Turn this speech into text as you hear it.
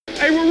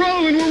Hey, we're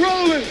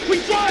rolling. We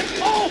drive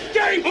all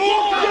game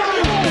long.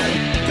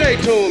 Stay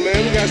tuned,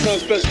 man. We got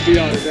something special for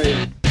y'all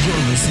today.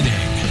 You're listening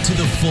to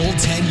the Full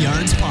 10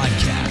 Yards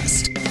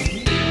Podcast. To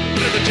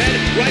the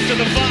 10, right to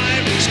the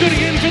 5, scooting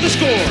in for the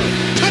score.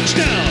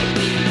 Touchdown!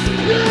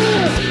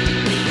 Yeah!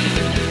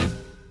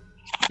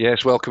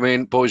 Yes, welcome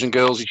in, boys and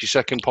girls. It's your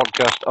second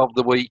podcast of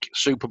the week,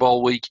 Super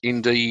Bowl week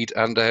indeed,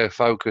 and our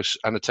focus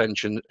and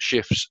attention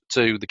shifts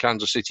to the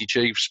Kansas City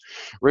Chiefs.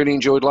 Really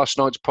enjoyed last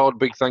night's pod.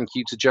 Big thank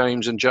you to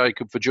James and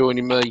Jacob for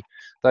joining me.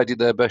 They did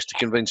their best to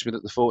convince me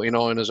that the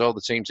 49ers are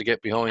the team to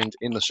get behind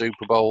in the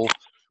Super Bowl.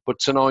 But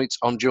tonight,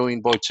 I'm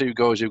joined by two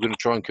guys who are going to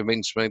try and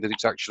convince me that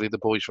it's actually the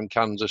boys from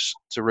Kansas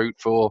to root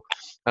for.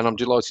 And I'm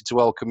delighted to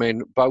welcome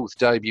in, both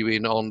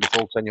debuting on the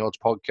Full 10 Yards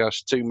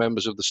podcast, two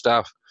members of the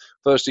staff.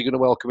 Firstly, going to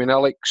welcome in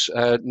Alex,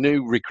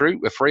 new recruit,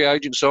 a free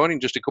agent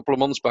signing just a couple of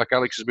months back.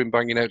 Alex has been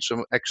banging out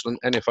some excellent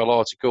NFL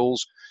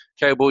articles.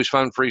 Cowboys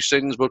fan for his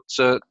sins, but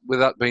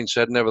with that being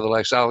said,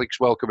 nevertheless, Alex,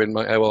 welcome in,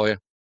 mate. How are you?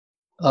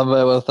 I'm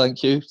very well,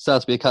 thank you.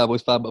 Sad to be a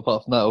Cowboys fan, but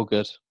apart from that, all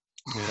good.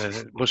 Yeah,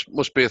 it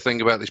must be a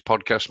thing about this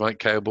podcast, mate,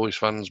 Cowboys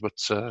fans. But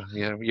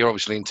yeah, you're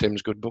obviously in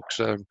Tim's good books,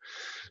 so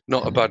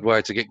not a bad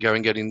way to get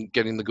going,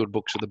 getting the good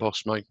books of the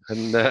boss, mate.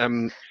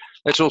 And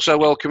let's also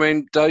welcome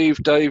in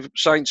Dave. Dave,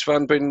 Saints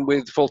fan, been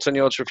with Full 10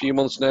 Yards for a few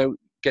months now.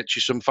 Gets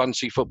you some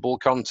fancy football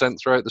content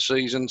throughout the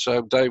season.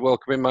 So, Dave,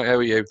 welcome in, mate. How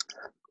are you?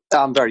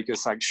 I'm very good,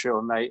 thanks,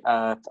 Sean, mate.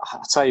 I'll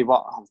tell you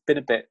what, I've been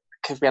a bit,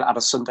 because we hadn't had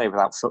a Sunday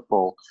without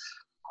football,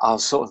 I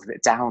was sort of a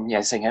bit down,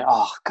 thinking,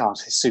 oh, God,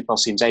 this Super Bowl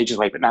seems ages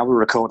away, but now we're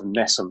recording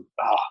this, and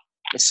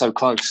it's so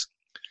close.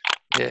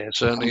 Yeah, it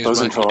certainly I'm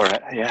buzzing is, for it,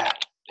 yeah.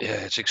 Yeah,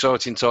 it's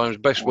exciting times.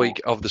 Best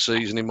week of the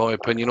season, in my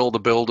opinion. All the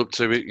build-up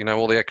to it,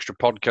 all the extra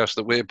podcasts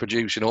that we're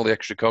producing, all the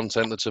extra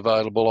content that's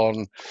available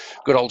on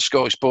good old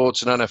Sky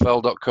Sports and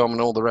NFL.com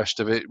and all the rest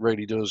of it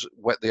really does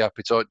whet the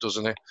appetite,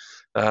 doesn't it?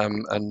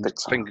 And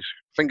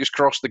fingers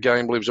crossed the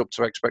game lives up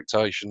to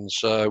expectations.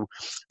 So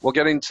we'll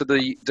get into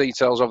the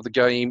details of the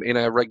game in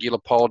our regular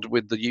pod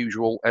with the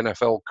usual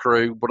NFL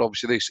crew. But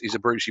obviously this is a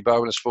Brucey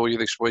bonus for you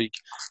this week,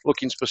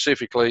 looking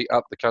specifically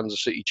at the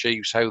Kansas City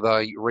Chiefs, how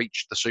they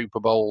reached the Super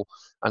Bowl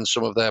and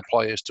some of their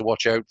players to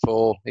watch out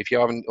for. If you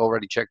haven't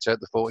already checked out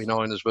the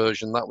 49ers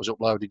version, that was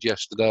uploaded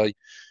yesterday.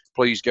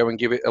 Please go and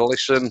give it a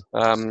listen,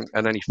 and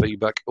any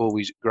feedback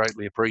always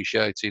greatly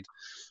appreciated.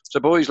 So,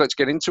 boys, let's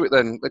get into it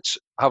then. Let's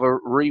have a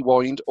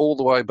rewind all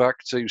the way back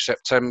to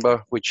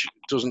September, which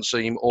doesn't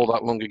seem all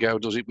that long ago,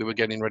 does it? We were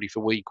getting ready for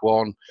week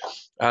one,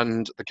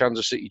 and the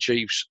Kansas City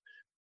Chiefs,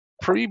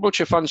 pretty much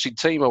a fancied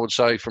team, I would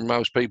say, from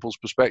most people's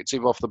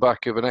perspective, off the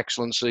back of an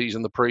excellent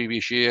season the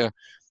previous year.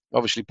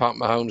 Obviously, Pat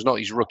Mahomes, not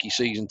his rookie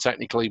season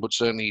technically, but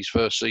certainly his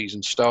first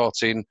season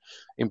starting,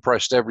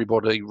 impressed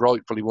everybody,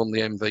 rightfully won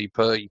the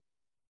MVP.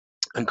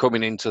 And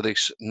coming into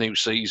this new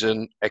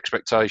season,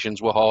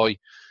 expectations were high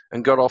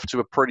and got off to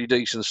a pretty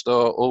decent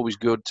start. Always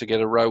good to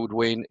get a road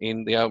win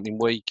in the opening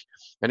week.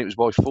 And it was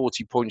by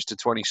 40 points to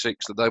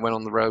 26 that they went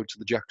on the road to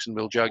the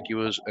Jacksonville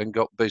Jaguars and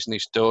got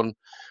business done.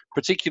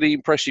 Particularly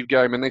impressive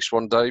game in this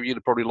one, Dave. You'd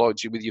have probably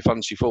liked it with your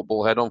fancy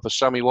football head on for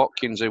Sammy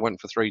Watkins, who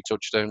went for 3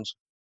 touchdowns.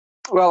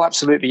 Well,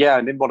 absolutely, yeah.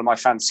 And in one of my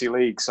fancy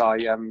leagues, I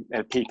in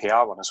a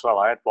PPR one as well,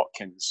 I had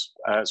Watkins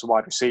as a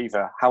wide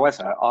receiver.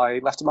 However, I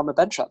left him on my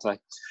bench that day.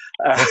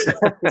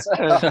 So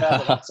I had an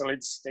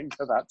absolute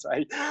stinker that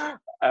day.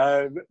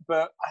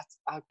 But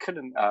I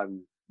couldn't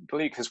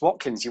believe, because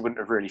Watkins you wouldn't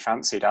have really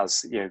fancied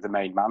as the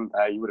main man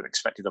there. You would have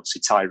expected,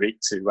 obviously,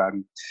 Tyreek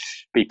to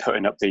be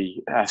putting up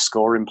the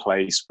scoring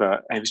plays.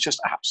 But it was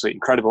just absolutely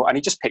incredible. And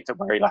he just picked up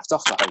where he left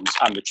off, Mahomes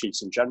and the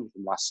Chiefs in general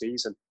from last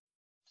season.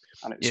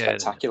 And it was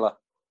spectacular.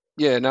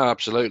 Yeah, no,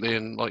 absolutely.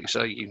 And like you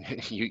say,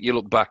 you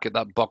look back at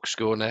that box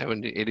score now,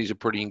 and it is a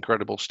pretty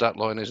incredible stat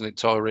line, isn't it?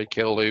 Tyreek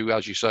Hill, who,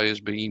 as you say, has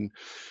been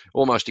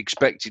almost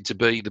expected to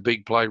be the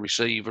big play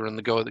receiver and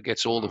the guy that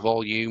gets all the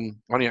volume.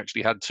 Only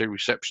actually had 2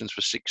 receptions for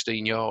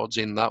 16 yards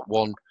in that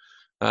one.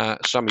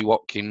 Sammy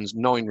Watkins,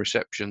 9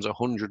 receptions,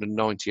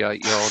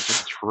 198 yards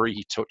and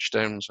 3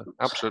 touchdowns.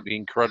 Absolutely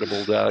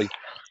incredible day.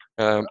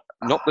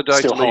 Not the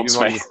day to leave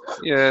him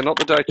not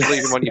the day to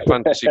leave him on your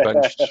fantasy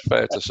bench, it's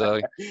fair to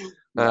say.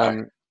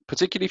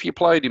 Particularly if you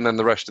played him then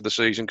the rest of the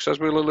season, because as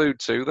we'll allude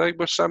to, they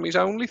were Sammy's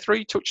only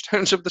 3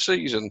 touchdowns of the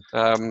season.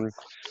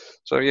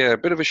 So yeah, a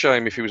bit of a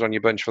shame if he was on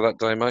your bench for that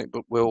day, mate.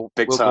 But we'll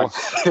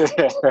gloss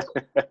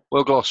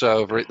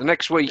over it. The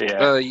next week,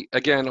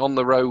 again on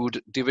the road,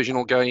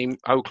 divisional game,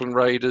 Oakland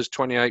Raiders,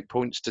 28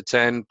 points to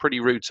 10, pretty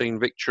routine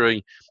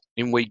victory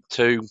in week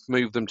 2,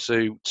 moved them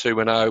to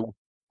 2-0.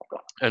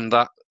 And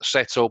that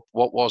set up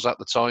what was at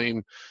the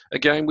time a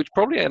game which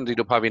probably ended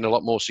up having a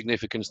lot more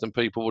significance than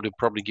people would have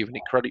probably given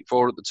it credit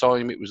for at the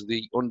time. It was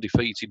the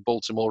undefeated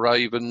Baltimore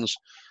Ravens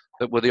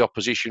that were the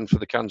opposition for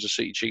the Kansas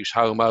City Chiefs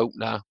home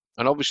opener.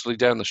 And obviously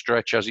down the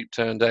stretch, as it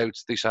turned out,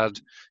 this had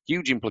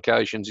huge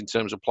implications in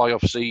terms of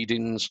playoff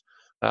seedings.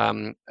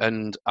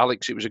 And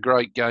Alex, it was a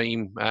great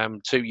game.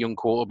 2 young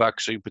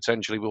quarterbacks who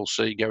potentially we'll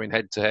see going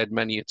head-to-head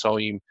many a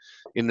time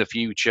in the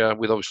future,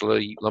 with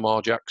obviously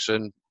Lamar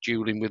Jackson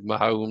dueling with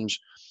Mahomes.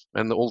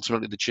 and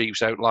ultimately the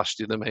Chiefs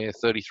outlasted them here,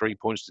 33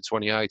 points to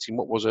 28, in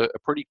what was a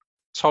pretty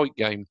tight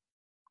game.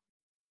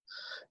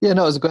 Yeah,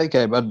 no, it was a great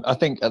game. And I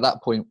think at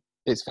that point,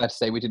 it's fair to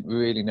say we didn't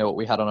really know what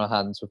we had on our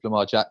hands with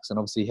Lamar Jackson.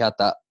 Obviously, he had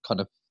that kind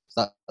of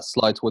that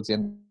slide towards the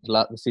end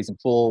of the season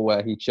 4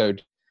 where he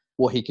showed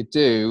what he could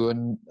do.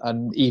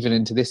 And even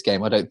into this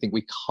game, I don't think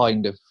we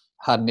kind of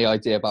had any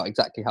idea about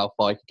exactly how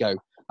far he could go.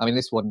 I mean,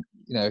 this one,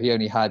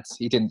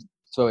 he didn't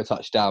throw a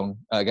touchdown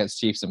against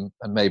Chiefs, and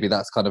maybe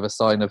that's kind of a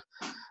sign of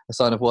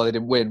why they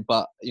didn't win.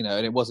 But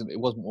and it wasn't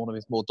one of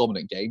his more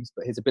dominant games.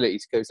 But his ability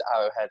to go to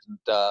Arrowhead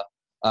and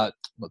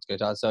not to go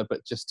down so,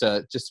 but just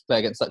to play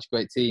against such a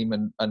great team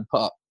and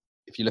put up.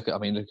 If you look at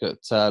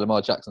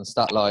Lamar Jackson's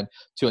stat line,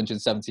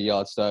 270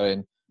 yards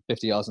throwing,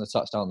 50 yards and a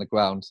touchdown on the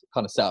ground,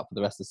 kind of set up for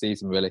the rest of the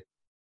season, really.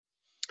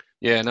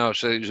 Yeah, no,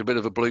 so it was a bit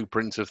of a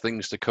blueprint of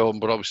things to come,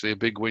 but obviously a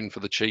big win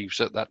for the Chiefs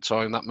at that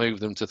time. That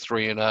moved them to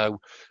 3-0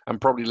 and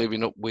probably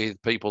living up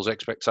with people's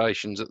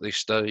expectations at this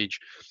stage.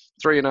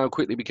 3-0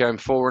 quickly became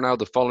 4-0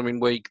 the following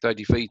week. They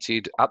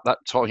defeated, at that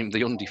time,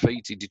 the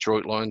undefeated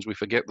Detroit Lions. We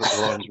forget that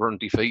the Lions were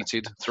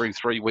undefeated through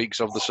 3 weeks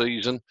of the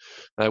season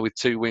with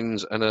 2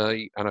 wins and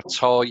a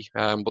tie.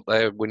 But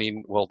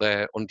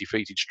their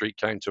undefeated streak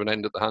came to an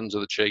end at the hands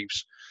of the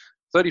Chiefs.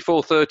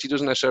 34-30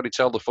 doesn't necessarily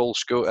tell the full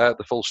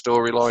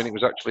storyline. It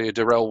was actually a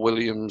Darrell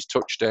Williams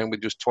touchdown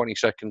with just 20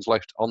 seconds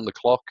left on the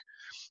clock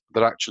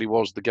that actually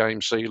was the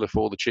game sealer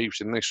for the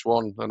Chiefs in this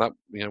one, and that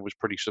was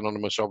pretty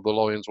synonymous of the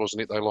Lions,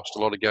 wasn't it? They lost a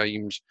lot of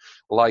games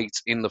late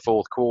in the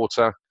fourth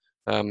quarter,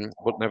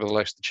 but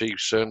nevertheless, the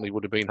Chiefs certainly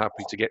would have been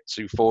happy to get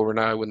to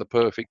 4-0 when the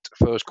perfect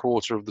first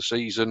quarter of the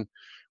season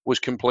was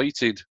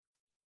completed.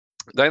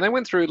 They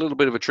went through a little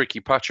bit of a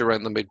tricky patch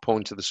around the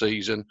midpoint of the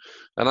season.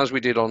 And as we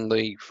did on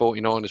the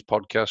 49ers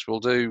podcast, we'll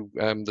do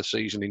the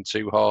season in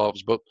 2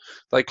 halves. But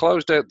they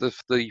closed out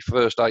the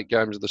first 8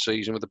 games of the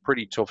season with a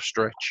pretty tough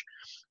stretch.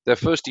 Their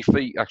first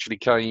defeat actually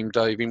came,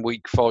 Dave, in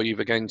week 5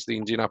 against the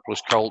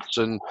Indianapolis Colts.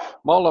 And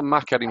Marlon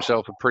Mack had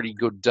himself a pretty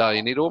good day.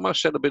 And it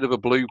almost set a bit of a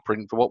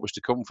blueprint for what was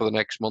to come for the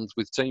next month,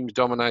 with teams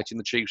dominating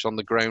the Chiefs on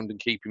the ground and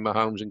keeping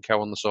Mahomes and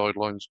Co on the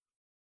sidelines.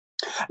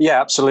 Yeah,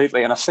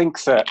 absolutely. And I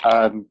think that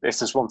if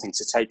there's one thing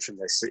to take from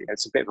this,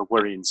 it's a bit of a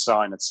worrying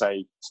sign, I'd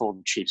say, for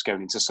the Chiefs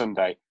going into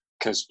Sunday,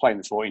 because playing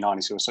the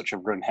 49ers, who are such a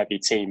run-heavy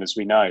team, as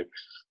we know.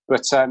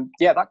 But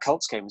that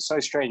Colts game was so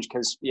strange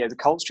because the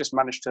Colts just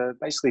managed to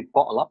basically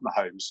bottle up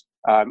Mahomes.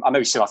 I know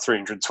he still had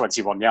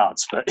 321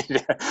 yards, but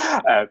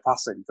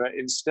passing, but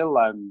it was still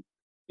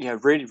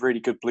really, really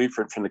good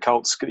blueprint from the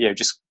Colts.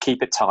 Just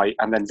keep it tight,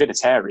 and then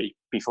Vinatieri,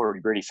 before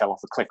he really fell off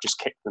the cliff, just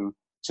kicked them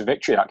to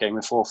victory that game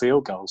with 4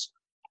 field goals.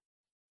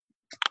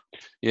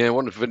 Yeah,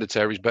 one of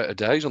Vinatieri's better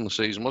days on the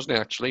season, wasn't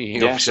he,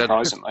 actually?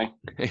 Surprisingly.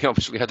 He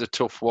obviously had a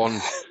tough one,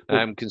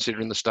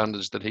 considering the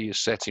standards that he has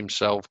set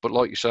himself. But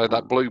like you say,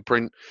 that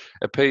blueprint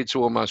appeared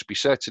to almost be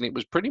set, and it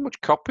was pretty much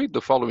copied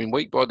the following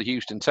week by the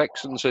Houston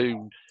Texans,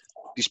 who,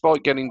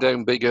 despite getting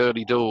down big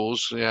early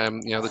doors,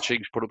 the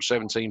Chiefs put up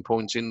 17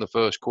 points in the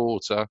first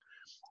quarter.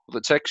 But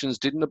the Texans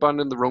didn't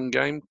abandon the run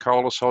game.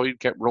 Carlos Hyde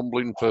kept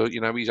rumbling for,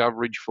 his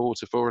average 4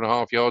 to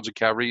 4.5 yards a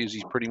carry, as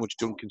he's pretty much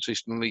done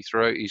consistently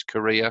throughout his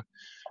career.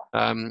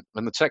 And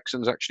the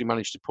Texans actually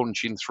managed to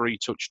punch in 3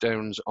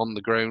 touchdowns on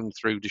the ground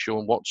through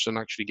Deshaun Watson,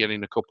 actually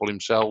getting a couple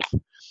himself,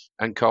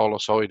 and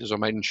Carlos Hyde, as I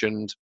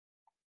mentioned.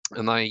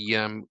 And they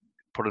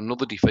put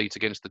another defeat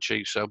against the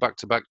Chiefs, so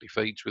back-to-back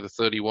defeats with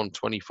a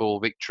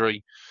 31-24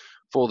 victory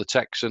for the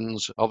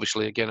Texans.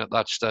 Obviously, again, at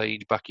that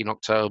stage, back in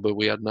October,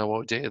 we had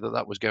no idea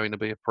that was going to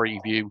be a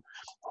preview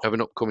of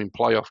an upcoming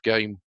playoff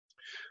game.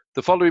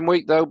 The following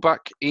week, though,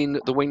 back in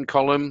the win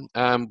column,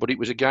 but it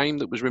was a game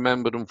that was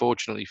remembered,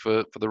 unfortunately,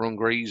 for the wrong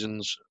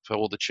reasons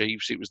for the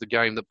Chiefs. It was the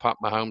game that Pat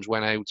Mahomes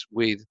went out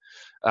with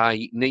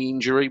a knee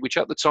injury, which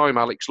at the time,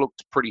 Alex,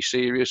 looked pretty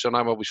serious. I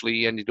know, obviously,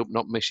 he ended up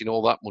not missing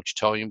all that much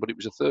time, but it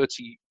was a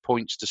 30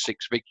 points to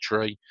 6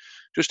 victory.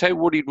 Just how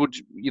worried would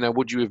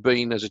you have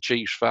been as a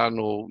Chiefs fan,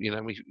 or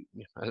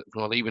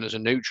even as a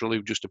neutral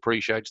who just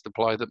appreciates the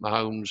play that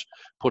Mahomes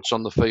puts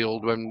on the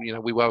field, when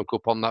we woke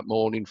up on that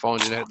morning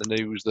finding out the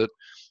news that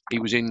he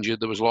was injured?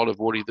 There was a lot of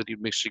worry that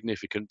he'd miss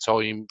significant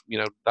time.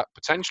 That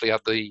potentially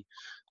had the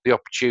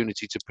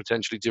opportunity to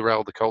potentially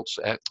derail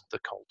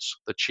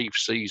the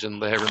Chiefs season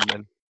there and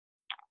then.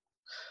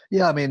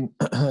 Yeah, I mean,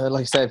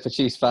 like I said, for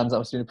Chiefs fans, that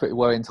must have been a pretty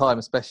worrying time,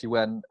 especially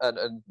when,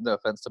 and no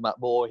offence to Matt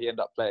Moore, he ended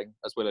up playing,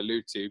 as we'll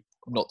allude to,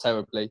 not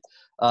terribly.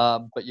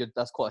 But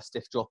that's quite a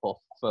stiff drop-off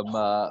from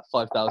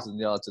 5,000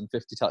 yards and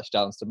 50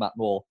 touchdowns to Matt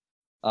Moore.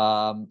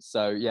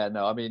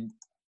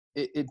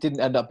 It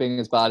didn't end up being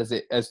as bad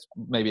as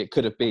maybe it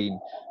could have been.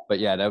 But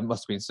yeah, there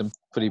must have been some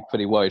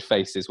pretty worried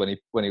faces when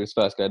he was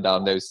first going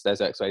down. Those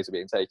X-rays are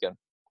being taken.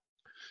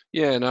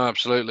 Yeah, no,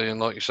 absolutely,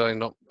 and like you say,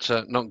 not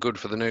good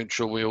for the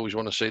neutral. We always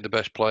want to see the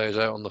best players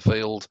out on the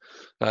field,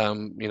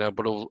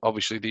 But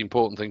obviously, the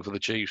important thing for the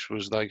Chiefs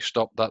was they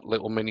stopped that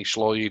little mini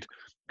slide,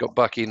 got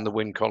back in the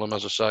win column,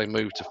 as I say,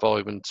 moved to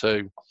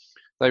 5-2.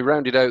 They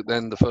rounded out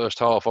then the first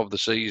half of the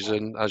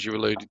season, as you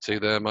alluded to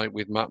there, mate,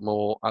 with Matt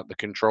Moore at the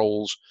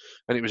controls.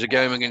 And it was a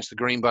game against the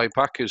Green Bay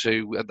Packers,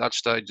 who at that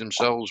stage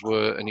themselves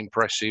were an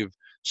impressive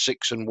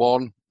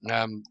 6-1.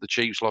 The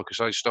Chiefs, like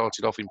I say,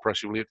 started off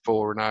impressively at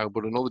 4-0,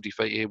 but another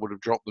defeat here would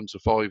have dropped them to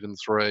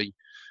 5-3.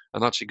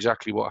 And that's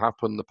exactly what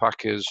happened. The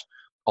Packers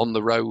on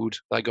the road,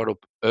 they got up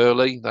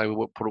early. They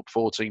were put up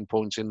 14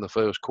 points in the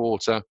first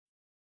quarter.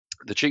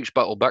 The Chiefs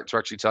battled back to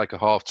actually take a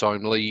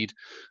half-time lead,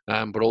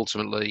 but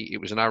ultimately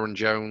it was an Aaron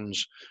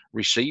Jones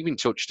receiving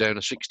touchdown, a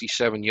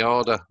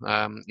 67-yarder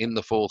in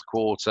the fourth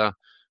quarter.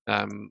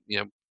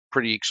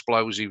 Pretty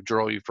explosive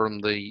drive from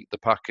the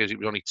Packers. It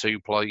was only 2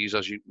 plays,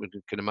 as you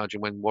can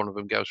imagine, when one of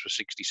them goes for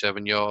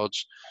 67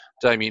 yards.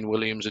 Damian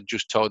Williams had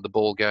just tied the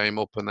ball game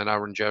up, and then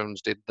Aaron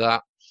Jones did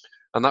that.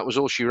 And that was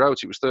all she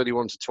wrote. It was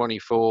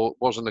 31-24.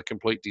 Wasn't a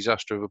complete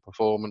disaster of a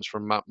performance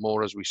from Matt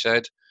Moore, as we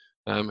said.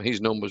 His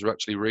numbers were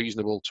actually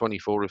reasonable,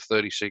 24 of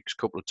 36,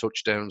 couple of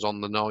touchdowns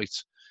on the night.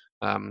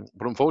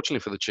 But unfortunately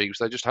for the Chiefs,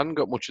 they just hadn't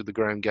got much of the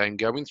ground game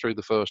going through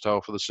the first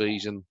half of the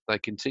season. They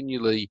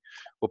continually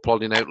were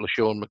plodding out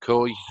LaShawn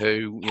McCoy,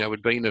 who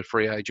had been a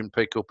free agent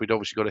pickup. He'd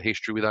obviously got a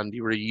history with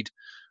Andy Reid.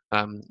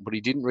 But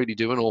he didn't really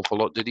do an awful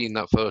lot, did he, in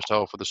that first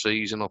half of the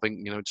season? I think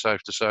it's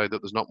safe to say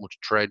that there's not much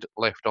tread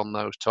left on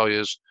those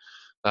tyres.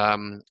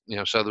 So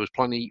there was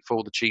plenty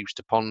for the Chiefs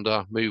to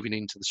ponder moving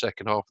into the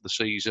second half of the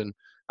season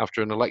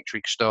after an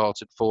electric start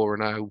at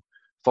 4-0,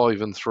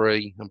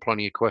 5-3, and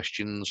plenty of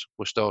questions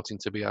were starting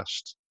to be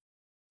asked.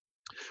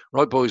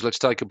 Right, boys, let's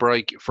take a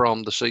break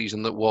from the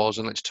season that was,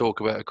 and let's talk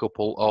about a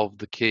couple of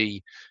the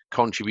key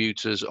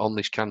contributors on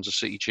this Kansas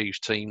City Chiefs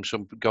team,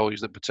 some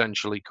guys that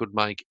potentially could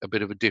make a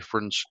bit of a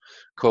difference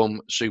come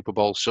Super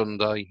Bowl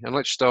Sunday. And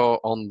let's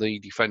start on the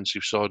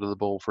defensive side of the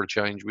ball for a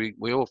change. We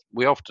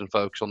often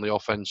focus on the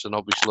offense, and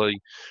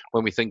obviously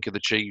when we think of the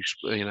Chiefs,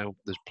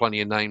 there's plenty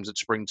of names that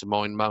spring to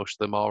mind. Most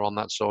of them are on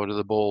that side of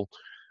the ball.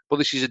 But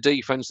this is a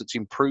defence that's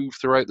improved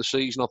throughout the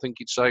season, I think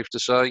it's safe to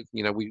say.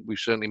 We've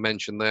certainly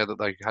mentioned there that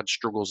they had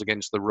struggles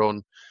against the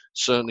run.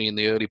 Certainly in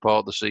the early part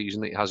of the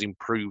season, it has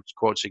improved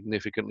quite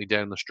significantly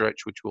down the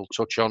stretch, which we'll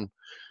touch on.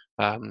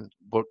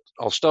 But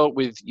I'll start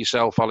with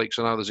yourself, Alex.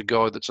 I know there's a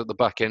guy that's at the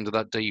back end of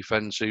that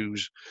defence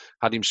who's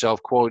had himself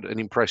quite an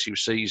impressive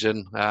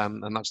season,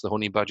 and that's the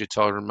Honey Badger,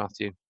 Tyrann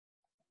Mathieu.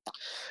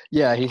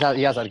 Yeah, he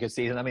has had a good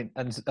season. I mean,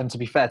 and to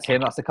be fair to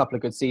him, that's a couple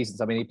of good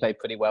seasons. I mean, he played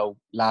pretty well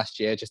last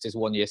year, just his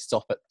 1 year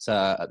stop at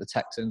the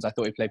Texans. I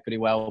thought he played pretty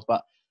well,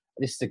 but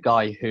this is a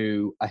guy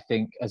who I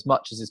think, as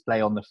much as his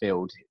play on the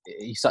field,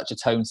 he's such a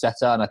tone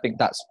setter, and I think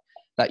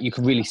that you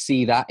can really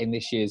see that in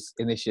this year's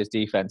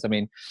defense. I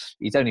mean,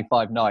 he's only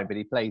 5'9", but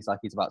he plays like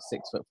he's about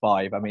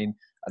 6'5". I mean,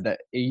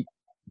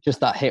 just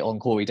that hit on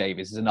Corey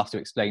Davis is enough to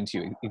explain to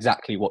you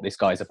exactly what this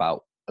guy's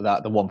about.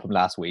 The one from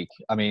last week.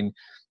 I mean,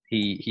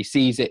 he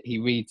sees it, he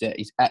reads it.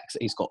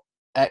 He's got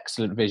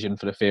excellent vision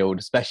for the field,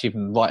 especially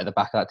from right at the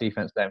back of that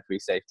defense playing free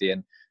safety,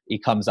 and he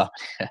comes up.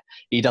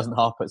 He doesn't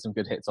half put some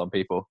good hits on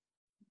people.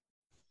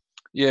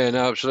 Yeah,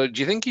 no, absolutely. Do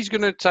you think he's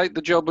going to take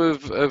the job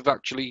of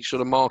actually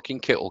sort of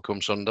marking Kittle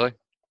come Sunday?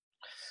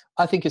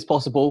 I think it's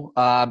possible.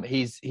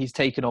 He's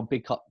taken on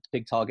big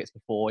targets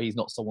before. He's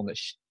not someone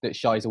that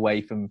shies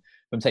away from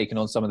taking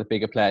on some of the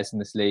bigger players in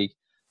this league.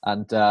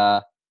 And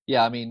I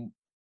mean,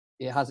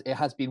 it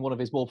has been one of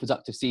his more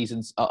productive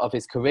seasons of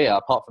his career,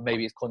 apart from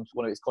maybe one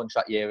of his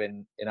contract year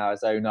in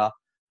Arizona.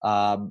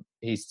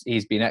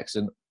 He's been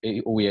excellent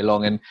all year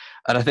long, and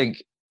I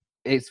think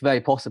it's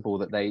very possible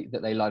that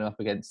they line up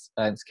against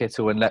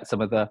Kittle and let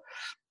some of the.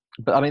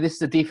 But I mean, this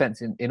is a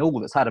defense in all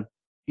that's had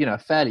a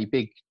fairly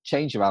big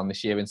change around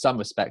this year in some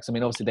respects. I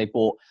mean, obviously they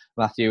brought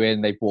Mathieu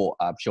in, they brought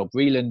Shaw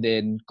Breeland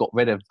in, got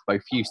rid of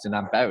both Houston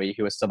and Berry,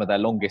 who are some of their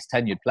longest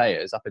tenured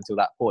players up until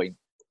that point.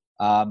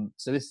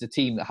 So this is a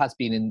team that has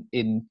been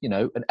in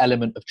an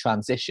element of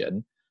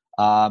transition,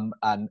 and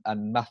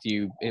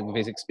Mathieu, with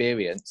his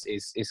experience,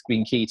 is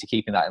been key to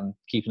keeping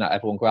that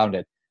everyone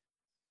grounded.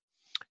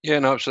 Yeah,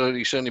 no, absolutely.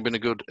 He's certainly been a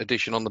good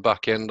addition on the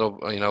back end.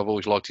 I've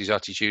always liked his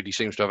attitude. He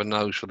seems to have a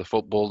nose for the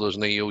football,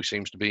 doesn't he? He always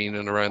seems to be in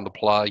and around the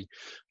play,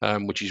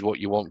 which is what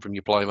you want from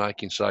your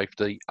playmaking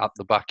safety at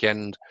the back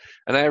end.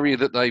 An area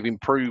that they've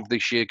improved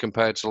this year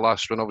compared to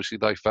last, when obviously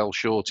they fell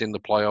short in the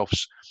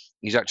playoffs.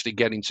 He's actually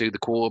getting to the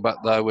quarterback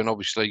though, and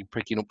obviously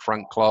picking up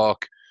Frank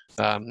Clark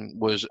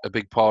was a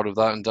big part of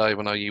that. And Dave,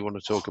 I know you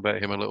want to talk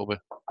about him a little bit.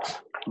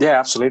 Yeah,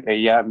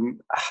 absolutely. I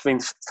mean,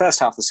 first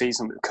half of the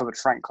season we covered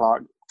Frank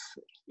Clark.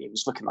 It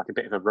was looking like a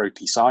bit of a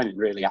ropey signing,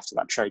 really, after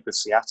that trade with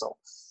Seattle.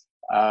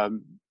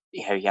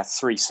 He had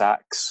 3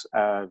 sacks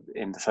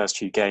in the first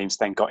few games,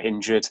 then got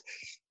injured.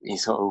 He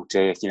thought, oh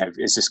dear,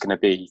 is this going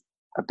to be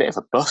a bit of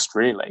a bust,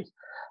 really?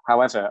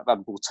 However,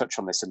 and we'll touch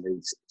on this in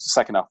the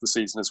second half of the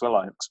season as well,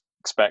 I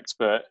expect.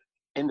 But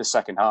in the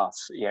second half,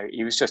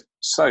 he was just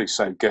so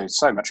good,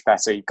 so much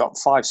better. He got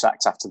 5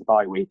 sacks after the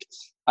bye week,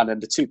 and then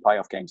the 2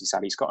 playoff games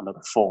he's got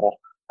another 4.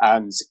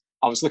 And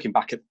I was looking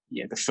back at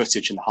the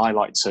footage and the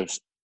highlights of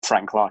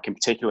Frank Clark in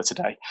particular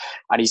today,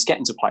 and he's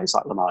getting to players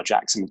like Lamar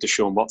Jackson and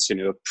Deshaun Watson,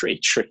 who are pretty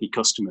tricky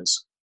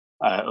customers.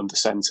 under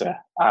centre.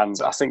 And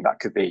I think that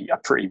could be a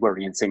pretty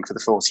worrying thing for the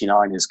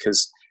 49ers,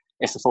 because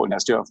if the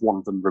 49ers do have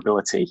one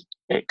vulnerability,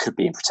 it could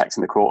be in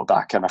protecting the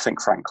quarterback. And I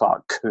think Frank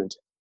Clark could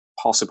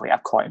possibly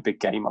have quite a big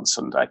game on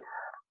Sunday.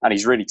 And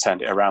he's really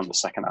turned it around the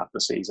second half of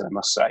the season, I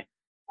must say.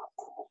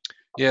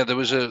 Yeah, there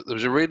was a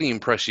really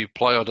impressive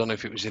play. I don't know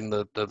if it was in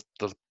the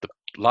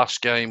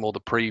last game or the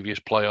previous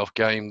playoff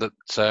game that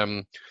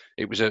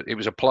it was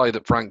a play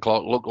that Frank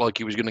Clark looked like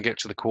he was going to get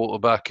to the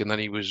quarterback, and then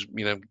he was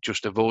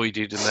just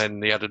avoided, and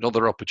then he had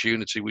another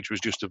opportunity which was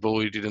just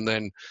avoided, and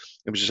then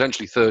it was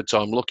essentially third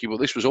time lucky. But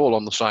this was all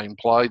on the same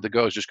play. The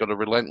guy's just got a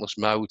relentless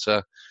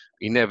motor.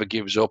 He never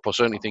gives up. I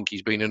certainly think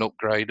he's been an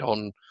upgrade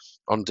on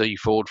Dee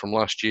Ford from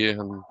last year,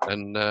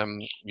 and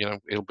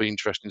it'll be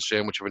interesting to see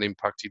how much of an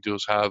impact he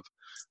does have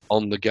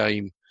on the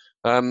game.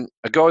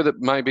 A guy that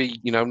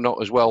maybe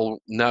not as well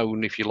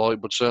known, if you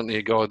like, but certainly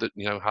a guy that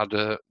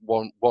had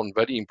one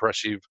very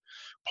impressive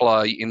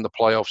play in the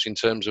playoffs in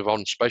terms of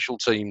on special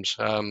teams,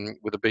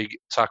 with a big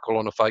tackle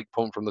on a fake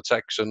punt from the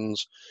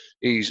Texans.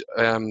 He's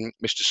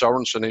Mr.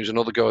 Sorensen, who's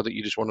another guy that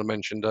you just want to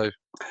mention, Dave.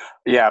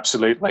 Yeah,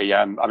 absolutely.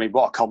 I mean,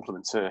 what a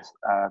compliment to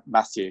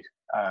Matthew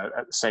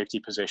at the safety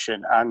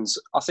position. And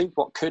I think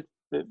what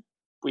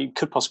we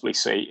could possibly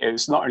see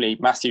is not only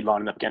Matthew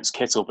lining up against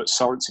Kittle, but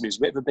Sorensen, who's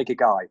a bit of a bigger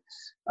guy.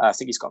 I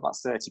think he's got about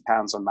 30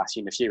 pounds on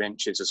Matthew and a few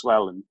inches as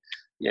well. And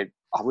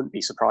I wouldn't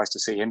be surprised to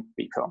see him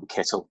be put on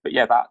Kittle. But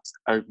yeah, that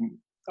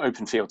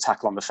open field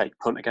tackle on the fake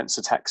punt against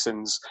the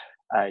Texans.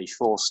 He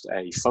forced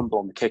a fumble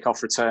on the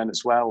kickoff return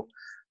as well.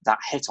 That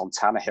hit on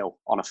Tannehill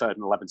on a 3rd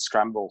and 11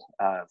 scramble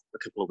a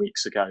couple of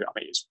weeks ago. I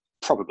mean, it's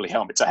probably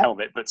helmet to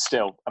helmet, but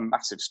still a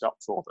massive stop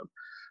for them.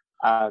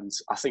 And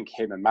I think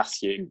him and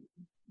Matthew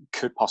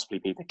could possibly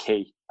be the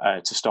key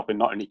to stopping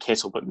not only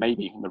Kittle, but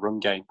maybe even the run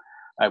game.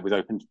 With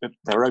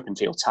their open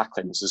field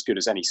tackling is as good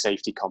as any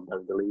safety combo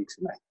in the league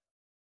for me.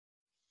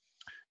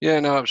 Yeah,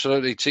 no,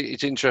 absolutely.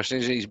 It's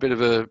interesting. He's a bit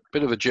of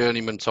a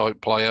journeyman type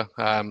player.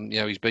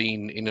 He's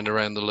been in and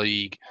around the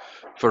league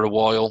for a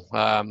while.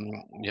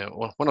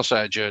 When I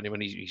say a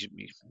journeyman,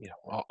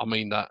 I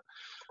mean that.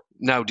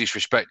 No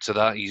disrespect to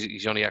that.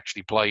 He's only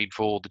actually played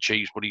for the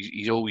Chiefs, but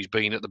he's always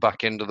been at the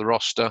back end of the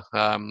roster.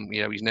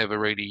 He's never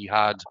really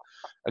had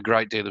a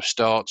great deal of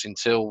starts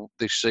until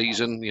this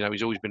season.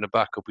 He's always been a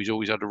backup. He's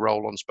always had a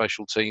role on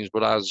special teams,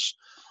 but as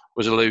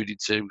was alluded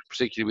to,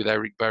 particularly with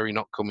Eric Berry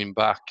not coming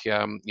back,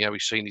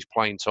 we've seen his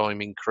playing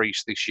time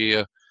increase this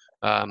year.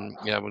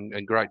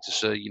 And great to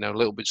see, a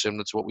little bit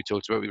similar to what we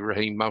talked about with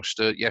Raheem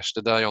Mostert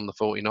yesterday on the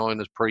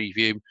 49ers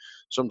preview.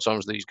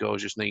 Sometimes these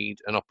guys just need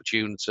an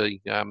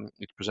opportunity.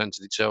 It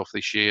presented itself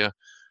this year,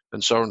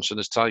 and Sorensen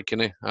has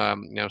taken it.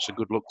 So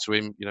good luck to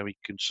him. He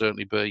can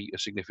certainly be a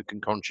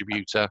significant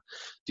contributor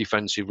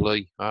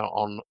defensively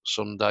on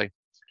Sunday.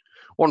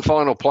 One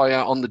final player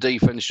on the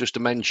defence, just to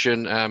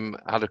mention,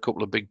 had a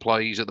couple of big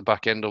plays at the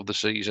back end of the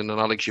season. And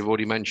Alex, you've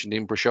already mentioned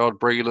him. Brashard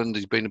Breeland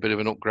has been a bit of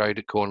an upgrade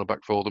at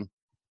cornerback for them.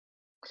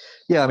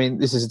 Yeah, I mean,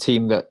 this is a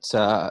team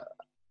that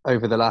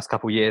over the last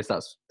couple of years,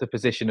 that's the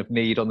position of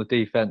need on the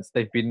defence.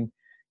 They've been,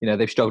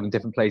 they've struggled in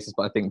different places,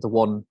 but I think the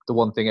one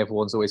thing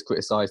everyone's always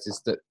criticised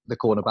is that the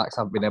cornerbacks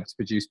haven't been able to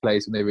produce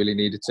plays when they really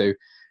needed to.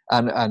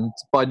 And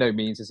by no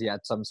means has he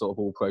had some sort of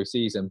all-pro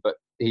season, but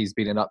he's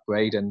been an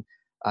upgrade and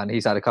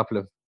he's had a couple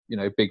of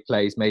big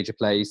plays, major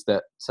plays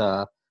that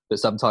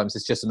sometimes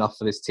it's just enough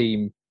for this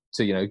team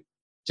to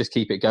just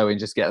keep it going,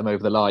 just get them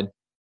over the line.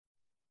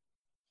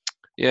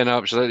 Yeah, no,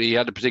 absolutely. He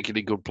had a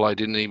particularly good play,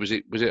 didn't he? Was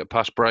it a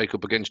pass break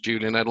up against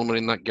Julian Edelman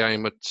in that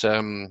game at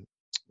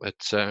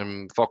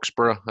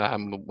Foxborough,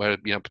 where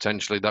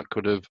potentially that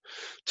could have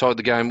tied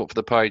the game up for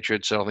the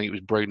Patriots. So I think it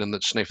was Breeland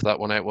that sniffed that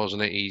one out,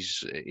 wasn't it?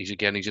 He's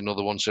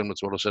another one similar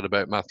to what I said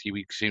about Matthew.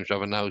 He seems to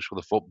have a nose for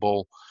the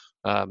football,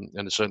 and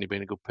it's certainly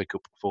been a good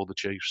pickup for the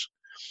Chiefs.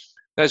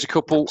 There's a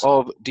couple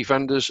of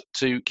defenders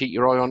to keep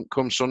your eye on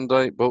come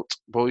Sunday, but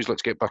boys,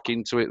 let's get back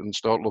into it and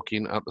start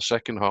looking at the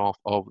second half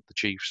of the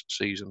Chiefs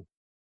season.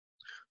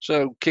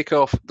 So kick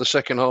off the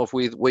second half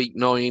with week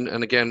 9,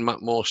 and again,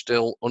 Matt Moore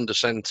still under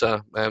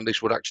centre.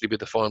 This would actually be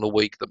the final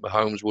week that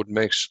Mahomes would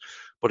miss,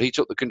 but he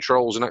took the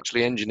controls and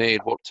actually engineered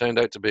what turned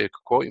out to be a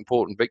quite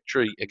important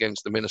victory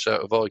against the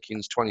Minnesota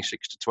Vikings,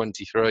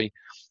 26-23.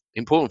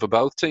 Important for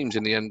both teams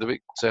in the end of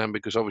it,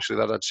 because obviously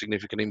that had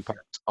significant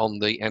impact on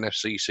the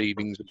NFC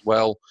seedings as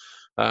well.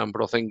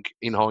 But I think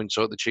in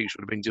hindsight, the Chiefs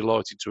would have been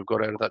delighted to have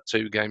got out of that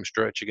 2-game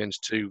stretch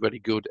against 2 very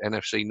good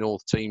NFC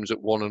North teams at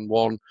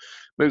 1-1,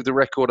 moved the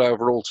record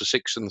overall to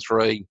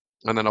 6-3,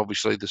 and then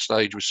obviously the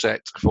stage was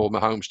set for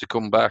Mahomes to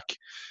come back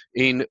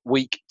in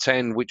week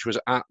 10, which was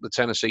at the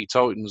Tennessee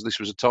Titans. This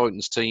was a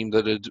Titans team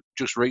that had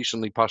just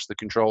recently passed the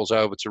controls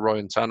over to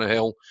Ryan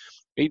Tannehill.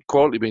 He'd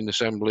quietly been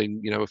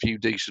assembling, a few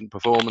decent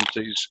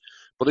performances,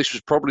 but this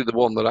was probably the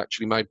one that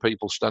actually made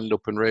people stand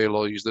up and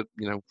realise that,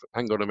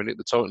 hang on a minute,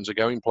 the Titans are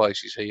going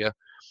places here.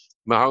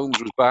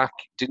 Mahomes was back.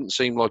 Didn't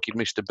seem like he'd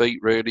missed a beat,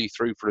 really.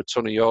 Threw for a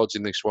ton of yards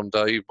in this one,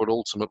 Dave, but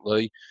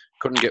ultimately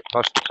couldn't get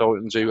past the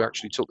Titans, who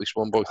actually took this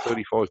one by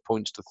 35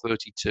 points to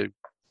 32.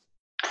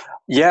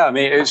 Yeah, I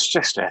mean, it was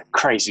just a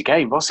crazy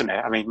game, wasn't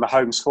it? I mean,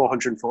 Mahomes,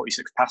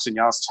 446 passing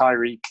yards,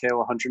 Tyreek Hill,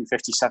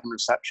 157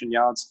 reception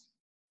yards.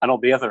 And on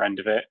the other end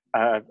of it,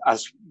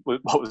 as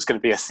what was going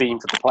to be a theme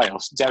for the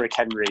playoffs, Derrick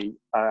Henry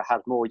had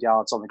more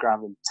yards on the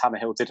ground than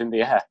Tannehill did in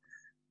the air,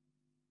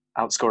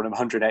 outscoring him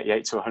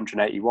 188 to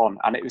 181.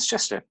 And it was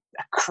just a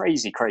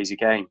crazy, crazy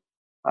game.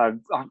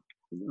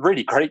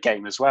 Really great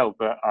game as well,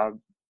 but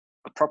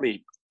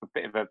probably a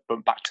bit of a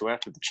bump back to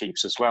earth with the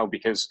Chiefs as well,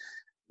 because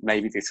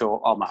maybe they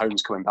thought, oh,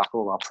 Mahomes coming back,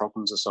 all our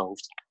problems are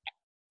solved.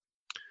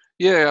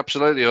 Yeah,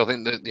 absolutely. I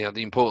think that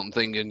the important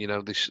thing, and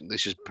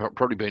this has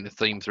probably been a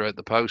theme throughout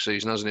the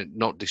postseason, hasn't it?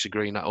 Not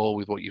disagreeing at all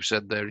with what you've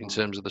said there in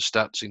terms of the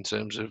stats, in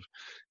terms of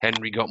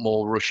Henry got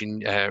more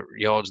rushing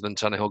yards than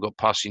Tannehill got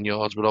passing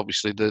yards, but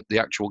obviously the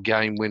actual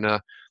game winner,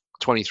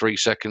 23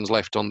 seconds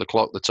left on the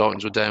clock, the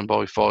Titans were down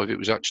by 5. It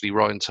was actually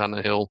Ryan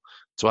Tannehill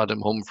to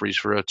Adam Humphries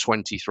for a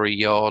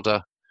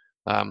 23-yarder.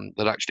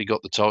 That actually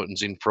got the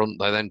Titans in front.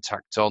 They then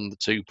tacked on the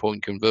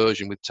 2-point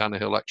conversion with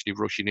Tannehill actually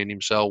rushing in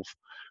himself.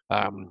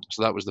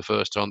 So that was the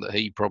first time that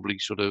he probably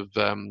sort of,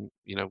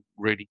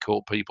 really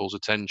caught people's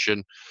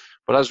attention.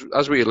 But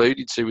as we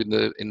alluded to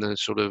in the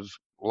sort of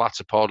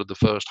latter part of the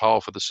first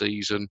half of the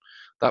season,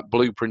 that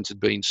blueprint had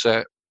been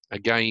set.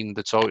 Again,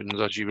 the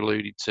Titans, as you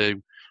alluded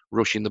to,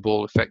 rushing the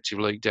ball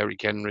effectively.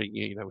 Derrick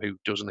Henry, who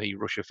doesn't he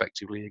rush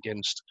effectively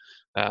against?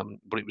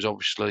 But it was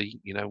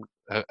obviously,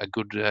 a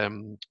good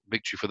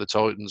victory for the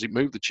Titans. It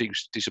moved the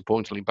Chiefs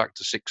disappointingly back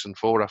to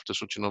 6-4 after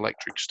such an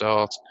electric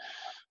start.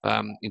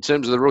 In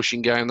terms of the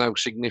rushing game, though,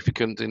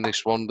 significant in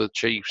this one. The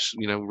Chiefs,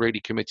 really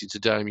committed to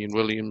Damien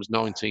Williams,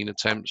 19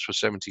 attempts for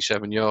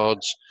 77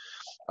 yards.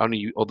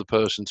 Only other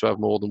person to have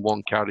more than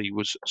one carry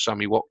was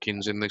Sammy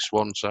Watkins in this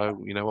one. So,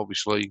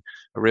 obviously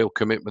a real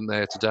commitment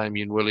there to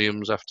Damien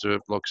Williams after,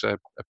 like I said,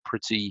 a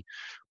pretty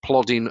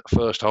plodding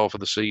first half of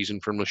the season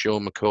from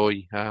LaShawn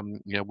McCoy.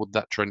 Would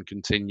that trend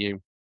continue?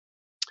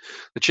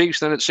 The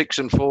Chiefs then at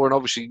 6-4, and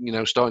obviously,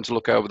 starting to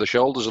look over the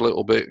shoulders a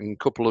little bit, and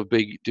a couple of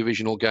big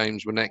divisional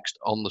games were next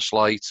on the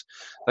slate.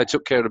 They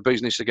took care of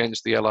business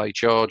against the LA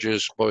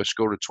Chargers by a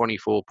score of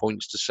 24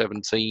 points to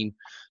 17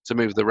 to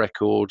move the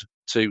record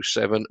to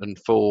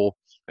 7-4.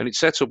 And it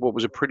set up what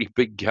was a pretty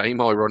big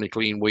game,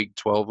 ironically, in Week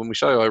 12. And we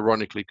say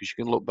ironically because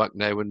you can look back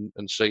now and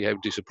see how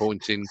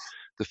disappointing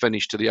the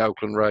finish to the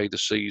Oakland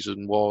Raiders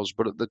season was.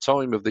 But at the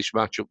time of this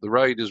matchup, the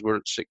Raiders were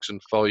at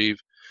 6-5.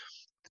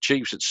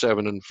 Chiefs at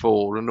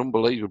 7-4, and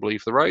unbelievably,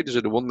 if the Raiders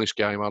had won this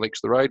game, Alex,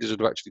 the Raiders had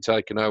actually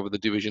taken over the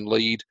division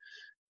lead.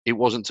 It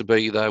wasn't to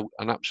be, though.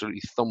 An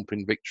absolutely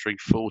thumping victory,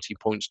 40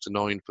 points to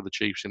 9 for the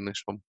Chiefs in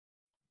this one.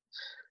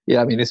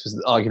 Yeah, I mean, this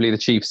was arguably the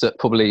Chiefs at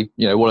probably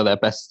one of their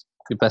best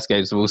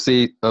games of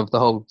the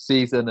whole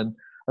season, and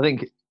I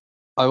think,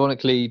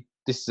 ironically,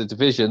 this is a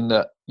division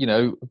that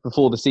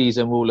before the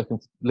season we were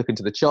looking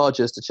to the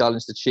Chargers to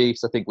challenge the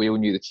Chiefs. I think we all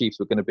knew the Chiefs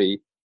were going to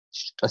be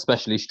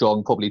especially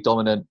strong, probably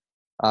dominant.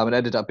 It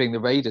ended up being the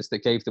Raiders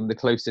that gave them the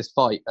closest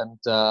fight. And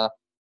to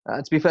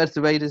be fair to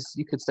the Raiders,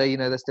 you could say,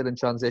 they're still in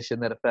transition.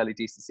 They had a fairly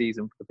decent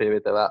season for the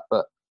period they're at.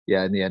 But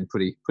yeah, in the end,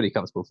 pretty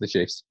comfortable for the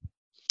Chiefs.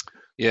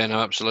 Yeah,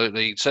 no,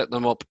 absolutely. It set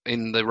them up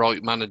in the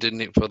right manner,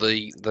 didn't it, for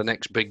the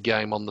next big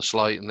game on the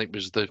slate. And it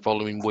was the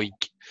following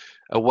week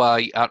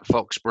away at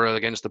Foxborough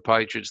against the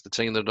Patriots, the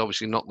team that had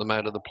obviously knocked them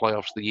out of the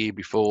playoffs the year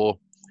before.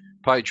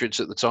 Patriots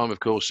at the time, of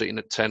course, sitting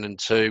at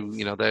 10-2.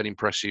 They had an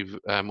impressive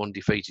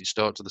undefeated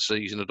start to the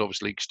season. Had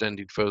obviously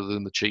extended further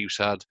than the Chiefs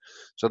had.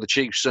 So the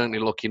Chiefs certainly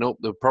looking up.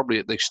 They're probably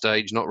at this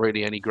stage not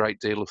really any great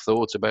deal of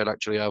thought about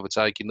actually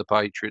overtaking the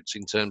Patriots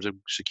in terms of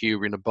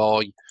securing a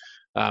bye.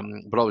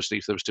 But obviously,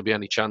 if there was to be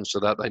any chance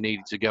of that, they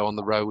needed to go on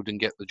the road and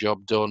get the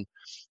job done.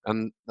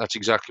 And that's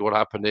exactly what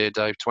happened here,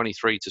 Dave.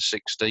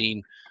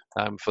 23-16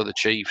 for the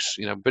Chiefs.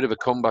 A bit of a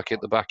comeback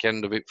at the back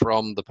end of it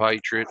from the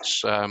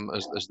Patriots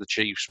as the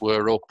Chiefs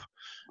were up.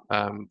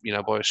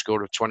 By a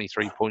score of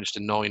 23 points to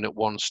 9 at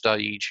one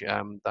stage.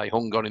 They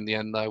hung on in the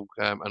end, though,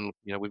 and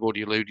we've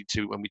already alluded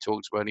to when we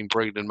talked about him,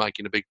 Breeden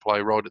making a big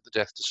play right at the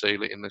death to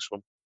seal it in this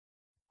one.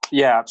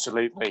 Yeah,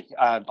 absolutely.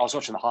 I was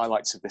watching the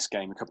highlights of this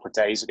game a couple of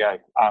days ago,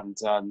 and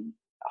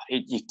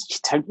you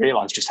don't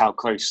realise just how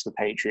close the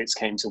Patriots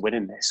came to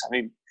winning this. I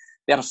mean,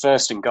 they had a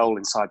 1st and goal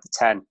inside the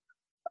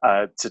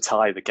 10 to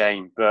tie the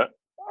game, but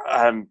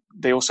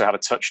they also had a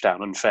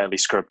touchdown unfairly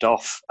scrubbed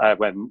off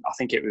when I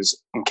think it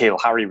was N'Keal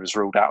Harry was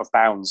ruled out of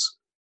bounds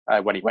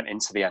when he went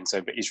into the end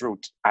zone, but he's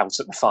ruled out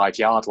at the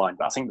 5-yard line.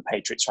 But I think the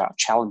Patriots are out of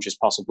challenges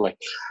possibly.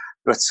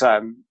 But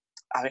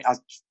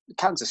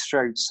Kansas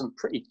showed some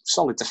pretty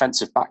solid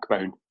defensive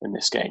backbone in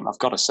this game, I've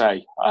got to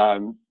say.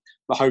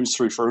 Mahomes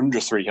threw for under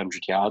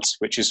 300 yards,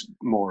 which is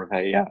more of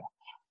a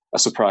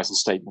surprising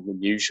statement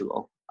than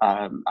usual.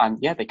 And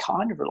yeah, they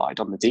kind of relied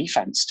on the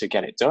defense to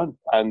get it done.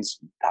 And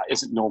that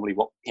isn't normally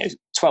what,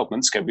 12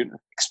 months ago, we wouldn't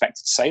have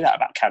expected to say that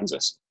about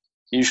Kansas.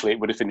 Usually it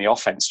would have been the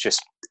offense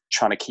just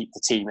trying to keep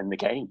the team in the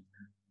game.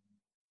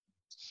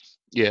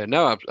 Yeah,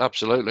 no,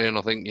 absolutely. And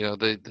I think,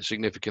 the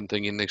significant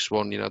thing in this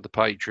one, the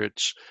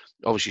Patriots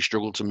obviously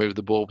struggled to move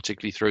the ball,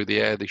 particularly through the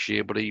air this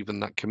year, but even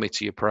that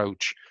committee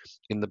approach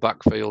in the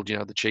backfield,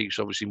 the Chiefs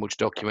obviously much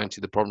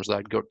documented the problems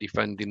they'd got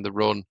defending the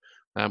run,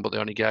 but they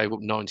only gave up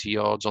 90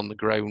 yards on the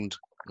ground.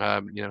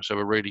 So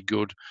a really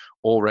good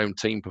all-round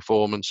team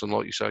performance, and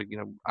like you say,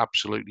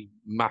 absolutely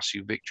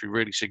massive victory,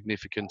 really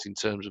significant in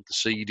terms of the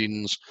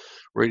seedings,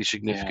 really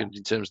significant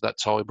in terms of that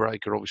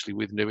tiebreaker, obviously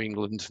with New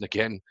England. And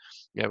again,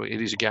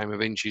 it is a game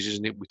of inches,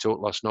 isn't it? We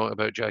talked last night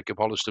about Jacob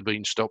Hollister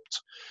being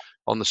stopped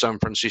on the San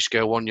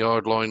Francisco 1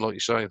 yard line, like you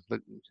say.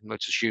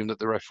 Let's assume that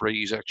the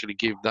referees actually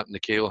give that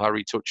N'Keal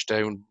Harry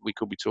touchdown. We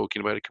could be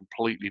talking about a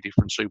completely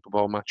different Super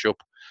Bowl matchup.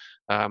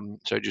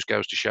 So it just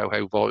goes to show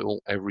how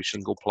vital every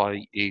single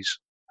play is.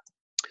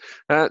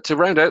 To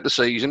round out the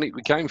season, it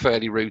became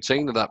fairly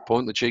routine at that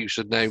point. The Chiefs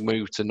had now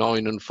moved to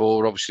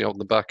 9-4, obviously on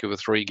the back of a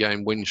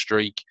 3-game win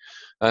streak.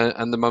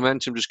 And the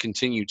momentum just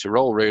continued to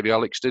roll, really,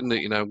 Alex, didn't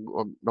it?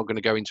 I'm not going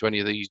to go into any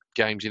of these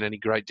games in any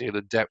great deal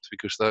of depth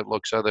because, like I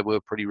said, they were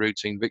pretty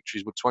routine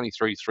victories, but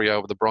 23-3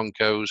 over the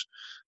Broncos,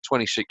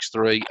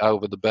 26-3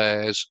 over the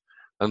Bears,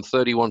 and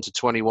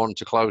 31-21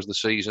 to close the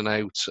season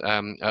out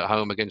at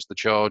home against the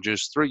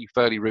Chargers. 3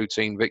 fairly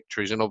routine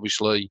victories, and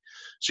obviously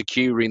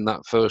securing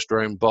that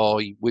first-round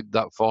bye with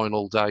that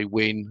final day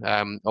win.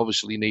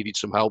 Obviously needed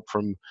some help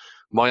from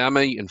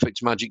Miami, and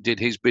Fitzmagic did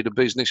his bit of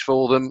business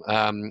for them.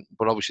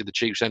 But obviously the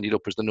Chiefs ended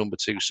up as the number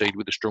 2 seed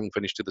with a strong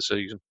finish to the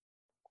season.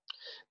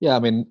 Yeah, I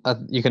mean,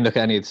 you can look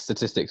at any of the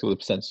statistics or the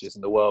percentages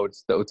in the world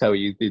that will tell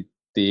you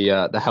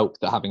the help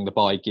that having the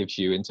bye gives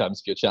you in terms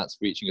of your chance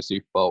of reaching a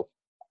Super Bowl.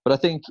 But I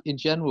think in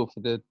general for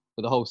the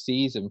whole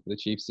season for the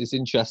Chiefs, it's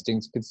interesting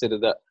to consider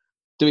that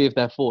 3 of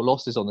their 4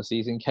 losses on the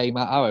season came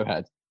at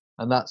Arrowhead,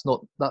 and that's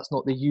not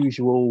the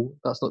usual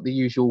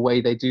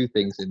way they do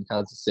things in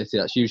Kansas City.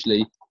 That's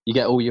usually you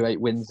get all your 8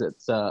 wins at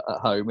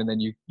home, and then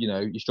you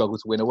struggle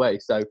to win away.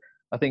 So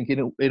I think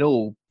in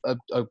all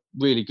a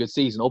really good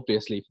season,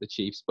 obviously for the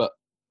Chiefs, but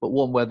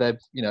one where they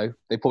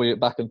probably look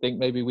back and think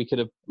maybe we could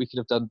have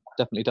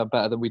definitely done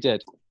better than we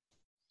did.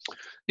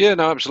 Yeah,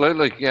 no,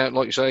 absolutely. Yeah,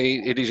 like you say,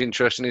 it is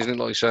interesting, isn't it?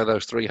 Like you say,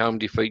 those 3 home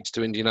defeats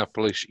to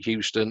Indianapolis,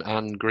 Houston,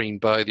 and Green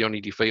Bay. The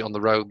only defeat on the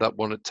road, that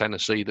one at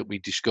Tennessee that we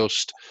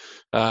discussed.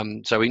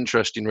 So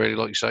interesting, really.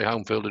 Like you say,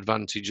 home field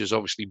advantage has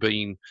obviously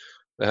been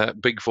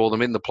big for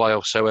them in the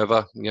playoffs.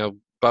 However,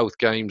 both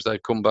games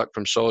they've come back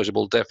from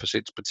sizable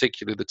deficits,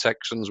 particularly the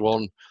Texans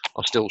one.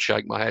 I still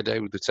shake my head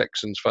how the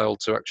Texans failed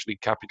to actually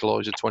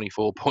capitalise a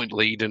 24-point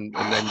lead and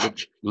end up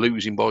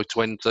losing by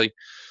 20.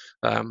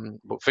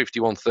 But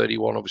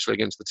 51-31 obviously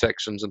against the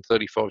Texans and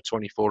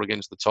 35-24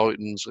 against the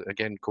Titans,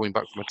 again coming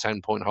back from a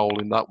 10-point hole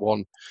in that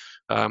one.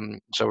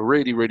 So a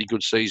really, really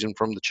good season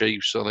from the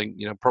Chiefs. I think,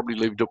 probably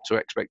lived up to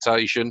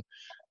expectation.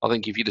 I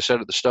think if you'd have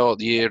said at the start of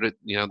the year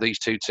that, these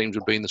 2 teams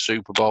would be in the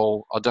Super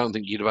Bowl, I don't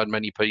think you'd have had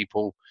many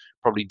people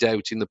probably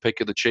doubting the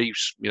pick of the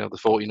Chiefs. The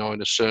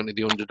 49ers certainly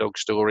the underdog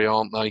story,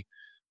 aren't they?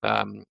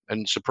 And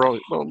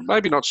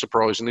maybe not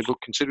surprisingly,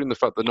 but considering the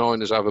fact the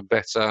Niners have a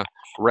better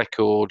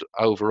record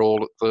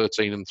overall at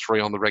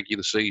 13-3 on the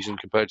regular season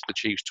compared to the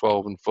Chiefs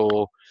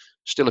 12-4,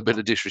 still a bit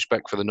of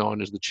disrespect for the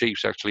Niners. The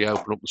Chiefs actually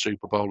open up the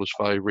Super Bowl as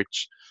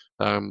favourites,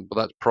 but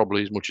that's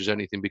probably as much as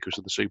anything because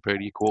of the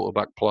superior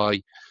quarterback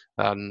play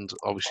and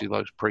obviously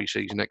those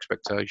pre-season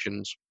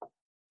expectations.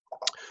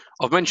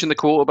 I've mentioned the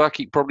quarterback.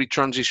 It probably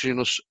transitions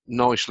us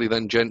nicely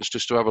then, gents,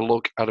 just to have a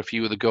look at a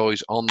few of the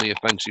guys on the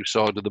offensive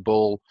side of the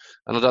ball.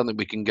 And I don't think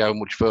we can go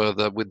much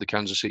further with the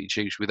Kansas City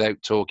Chiefs without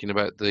talking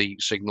about the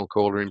signal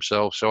caller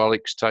himself. So,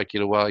 Alex, take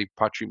it away.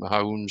 Patrick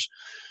Mahomes,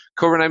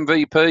 current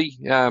MVP,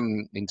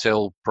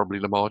 until probably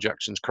Lamar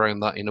Jackson's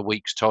crowned that in a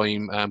week's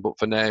time. But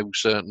for now,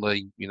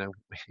 certainly,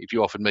 if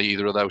you offered me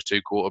either of those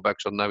 2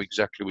 quarterbacks, I'd know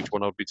exactly which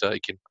one I'd be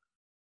taking.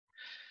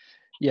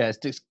 Yeah,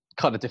 it's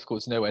kind of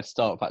difficult to know where to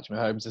start with Patrick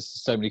Mahomes.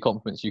 There's so many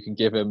compliments you can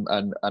give him,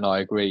 and I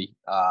agree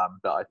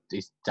that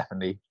he's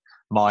definitely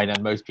mine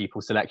and most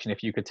people's selection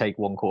if you could take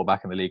one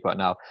quarterback in the league right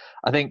now.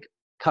 I think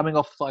coming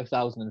off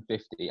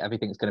 5,050,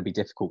 everything's going to be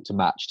difficult to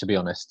match, to be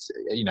honest.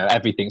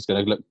 Everything's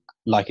going to look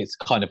like it's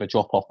kind of a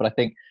drop-off. But I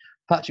think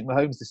Patrick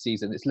Mahomes this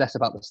season, it's less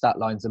about the stat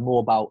lines and more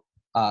about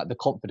the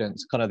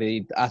confidence, kind of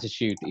the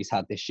attitude that he's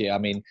had this year. I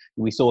mean,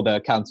 we saw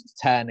the count to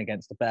 10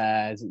 against the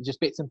Bears,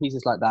 just bits and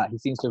pieces like that. He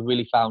seems to have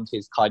really found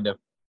his kind of,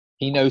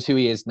 he knows who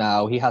he is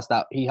now. He has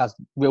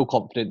real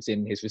confidence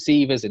in his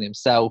receivers and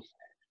himself.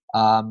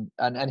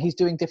 And he's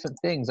doing different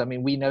things. I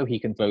mean, we know he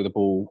can throw the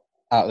ball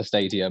out of the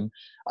stadium.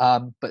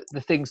 But the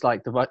things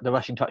like the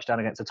rushing touchdown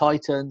against the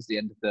Titans, the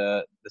end of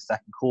the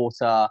second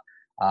quarter,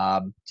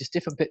 just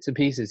different bits and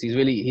pieces.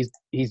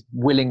 He's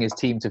willing his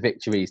team to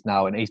victories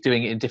now, and he's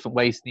doing it in different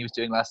ways than he was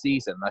doing last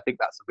season. And I think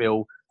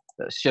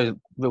that shows a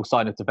real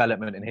sign of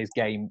development in his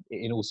game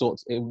in all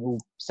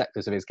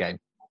sectors of his game.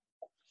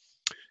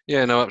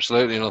 Yeah, no,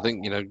 absolutely. And I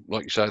think,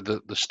 like you said,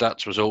 the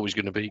stats was always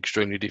going to be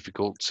extremely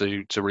difficult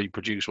to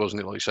reproduce,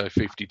 wasn't it? Like you say,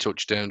 50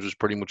 touchdowns was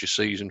pretty much a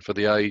season for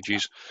the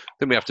ages.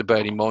 Then we have to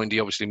bear in mind he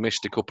obviously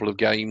missed a couple of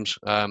games.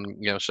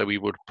 So he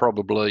would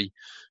probably,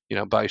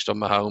 based on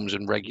Mahomes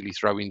and regularly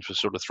throwing for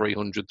sort of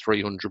 300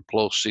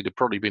 plus, he'd have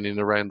probably been in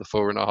around the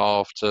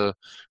 4.5 to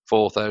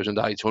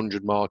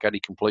 4,800 mark had he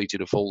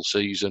completed a full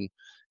season.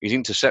 His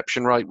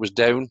interception rate was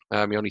down. He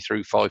only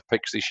threw 5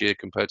 picks this year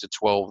compared to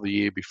 12 the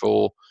year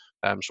before.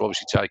 So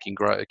obviously taking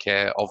greater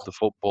care of the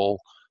football.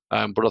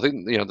 But I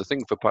think, the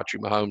thing for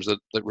Patrick Mahomes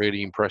that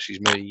really impresses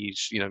me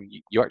is,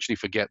 you actually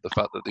forget the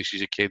fact that this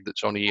is a kid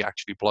that's only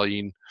actually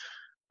playing,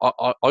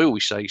 I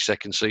always say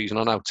second season.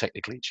 I know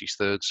technically it's his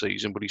third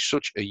season, but he's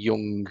such a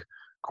young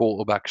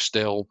quarterback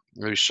still.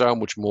 There's so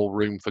much more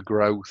room for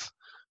growth.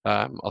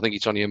 I think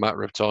it's only a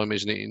matter of time,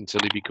 isn't it,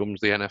 until he becomes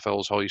the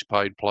NFL's highest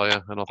paid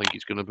player. And I think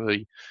it's going to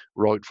be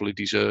rightfully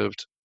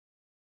deserved.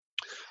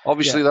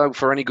 Obviously, though,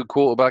 for any good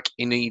quarterback,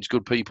 he needs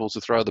good people to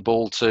throw the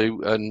ball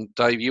to. And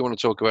Dave, you want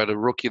to talk about a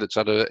rookie that's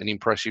had an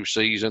impressive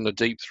season, a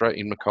deep threat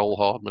in Mecole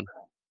Hardman?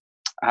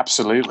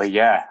 Absolutely,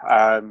 yeah.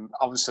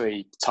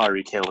 Obviously,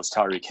 Tyreek Hill is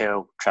Tyreek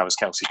Hill, Travis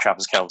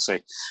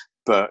Kelce.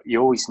 But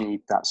you always need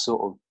that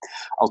sort of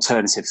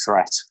alternative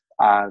threat.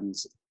 And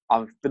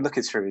I've been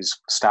looking through his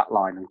stat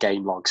line and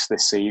game logs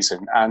this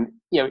season, and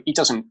he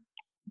doesn't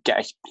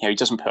he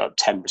doesn't put up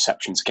 10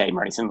 receptions a game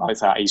or anything like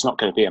that. He's not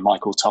going to be a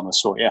Michael Thomas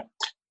for you.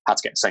 Had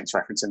to get a Saints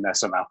reference in there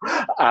somehow.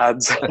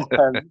 And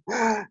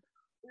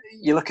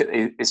you look at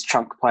his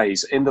chunk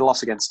plays. In the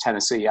loss against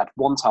Tennessee, he had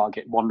 1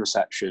 target, 1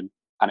 reception,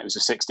 and it was a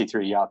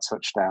 63-yard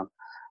touchdown.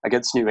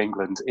 Against New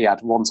England, he had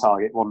 1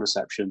 target, 1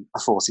 reception, a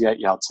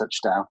 48-yard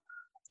touchdown.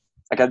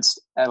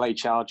 Against LA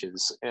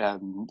Chargers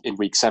in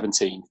Week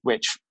 17,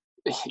 which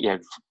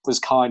was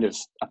kind of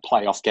a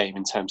playoff game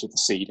in terms of the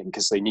seeding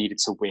because they needed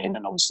to win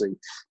and obviously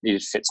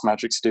needed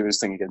Fitzmagic to do his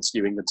thing against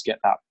New England to get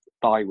that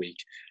bye week.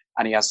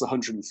 And he has the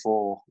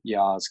 104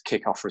 yards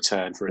kickoff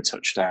return for a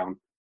touchdown.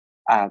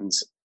 And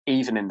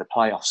even in the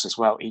playoffs as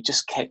well, he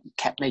just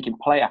kept making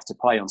play after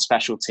play on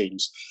special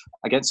teams.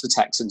 Against the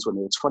Texans when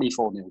they were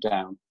 24-0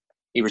 down,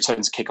 he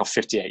returns kickoff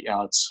 58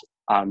 yards.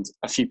 And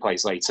a few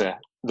plays later,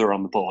 they're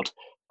on the board.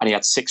 And he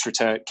had 6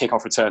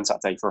 kickoff returns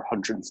that day for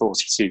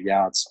 142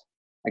 yards.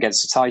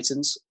 Against the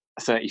Titans,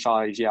 a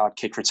 35-yard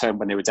kick return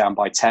when they were down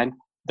by 10.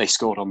 They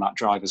scored on that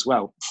drive as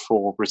well,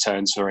 4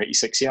 returns for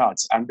 86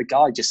 yards. And the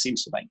guy just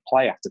seems to make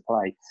play after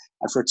play.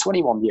 And for a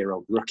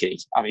 21-year-old rookie,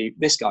 I mean,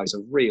 this guy's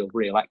a real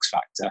X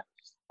factor.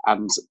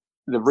 And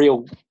the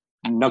real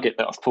nugget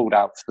that I've pulled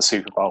out for the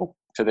Super Bowl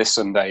for this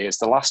Sunday is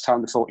the last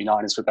time the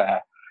 49ers were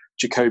there,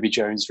 Jacoby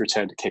Jones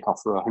returned a kickoff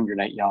for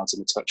 108 yards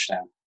and a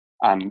touchdown.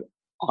 And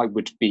I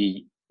would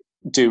be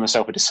doing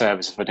myself a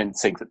disservice if I didn't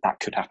think that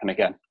could happen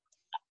again.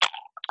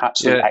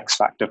 Absolute X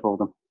factor for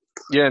them.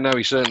 Yeah, no,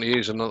 he certainly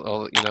is, and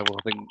I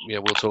think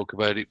we'll talk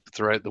about it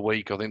throughout the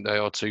week. I think they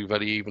are 2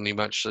 very evenly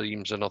matched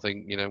teams, and I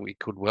think it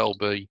could well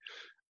be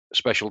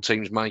special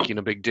teams making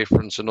a big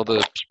difference. Another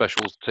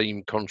special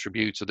team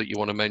contributor that you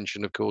want to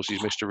mention, of course,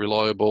 is Mr.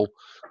 Reliable,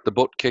 the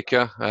butt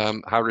kicker,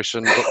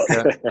 Harrison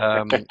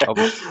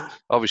Butker.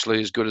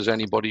 Obviously, as good as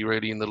anybody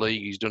really in the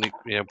league. He's done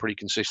it pretty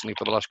consistently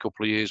for the last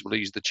couple of years, but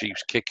he's the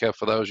Chiefs kicker.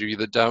 For those of you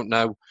that don't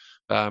know,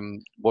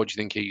 what do you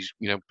think he's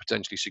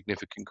potentially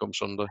significant come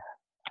Sunday?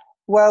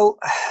 Well,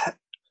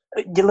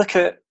 you look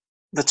at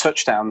the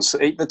touchdowns.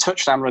 The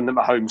touchdown run that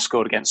Mahomes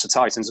scored against the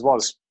Titans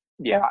was,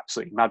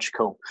 absolutely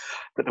magical.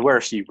 But there were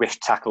a few whiff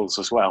tackles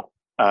as well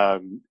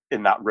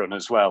in that run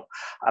as well.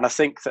 And I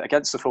think that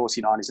against the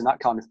 49ers, in that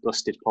kind of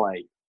busted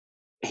play,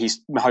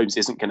 Mahomes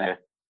isn't going to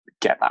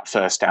get that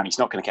first down. He's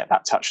not going to get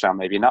that touchdown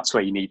maybe. And that's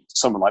where you need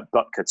someone like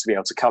Butker to be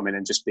able to come in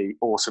and just be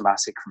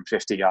automatic from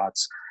 50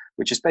 yards,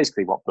 which is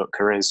basically what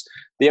Butker is.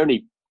 The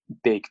only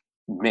big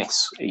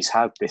miss he's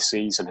had this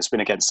season has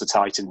been against the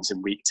Titans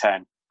in Week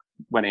 10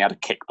 when he had a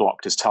kick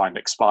blocked as time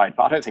expired.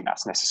 But I don't think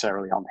that's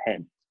necessarily on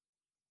him.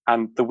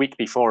 And the week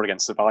before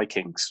against the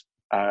Vikings,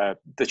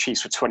 the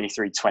Chiefs were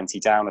 23-20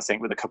 down, I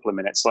think, with a couple of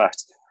minutes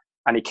left.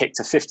 And he kicked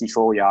a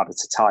 54-yarder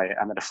to tie it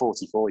and then a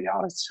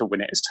 44-yarder to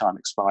win it as time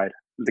expired.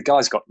 The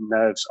guy's got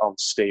nerves of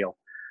steel.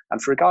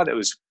 And for a guy that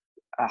was,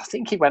 I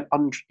think he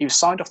was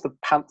signed off the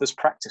Panthers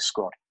practice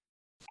squad.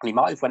 And he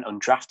might have went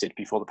undrafted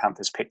before the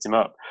Panthers picked him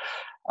up.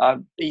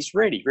 He's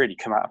really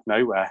come out of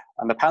nowhere.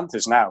 And the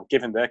Panthers now,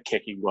 given their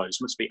kicking woes,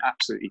 must be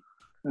absolutely,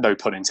 no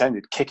pun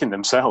intended, kicking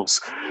themselves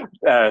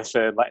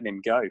for letting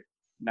him go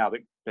now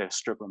that they're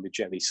struggling with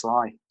Jelly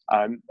Sly.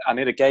 And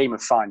in a game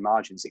of fine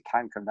margins, it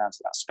can come down to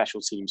that special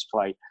teams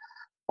play,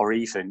 or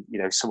even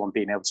someone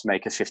being able to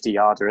make a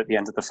 50-yarder at the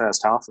end of the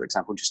first half, for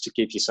example, just to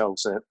give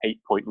yourselves an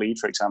 8-point lead,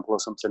 for example, or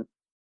something.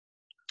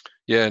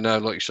 Yeah, no,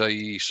 like you say,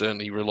 he's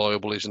certainly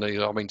reliable, isn't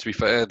he? I mean, to be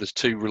fair, there's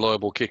 2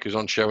 reliable kickers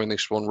on show in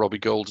this one. Robbie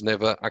Gould's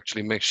never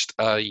actually missed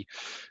a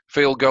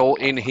field goal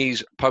in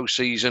his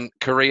postseason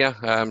career.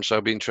 So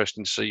it'll be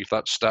interesting to see if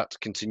that stat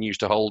continues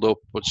to hold up.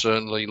 But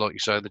certainly, like you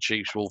say, the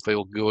Chiefs will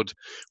feel good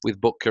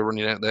with Butker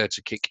running out there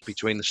to kick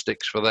between the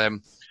sticks for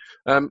them.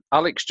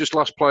 Alex, just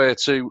last player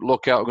to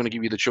look at. I'm going to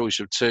give you the choice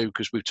of two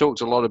because we've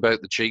talked a lot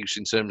about the Chiefs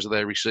in terms of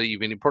their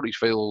receiving. It probably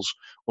feels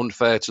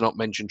unfair to not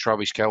mention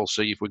Travis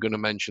Kelce if we're going to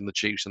mention the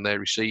Chiefs and their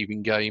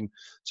receiving game.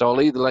 So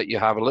I'll either let you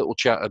have a little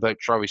chat about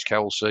Travis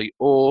Kelce,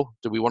 or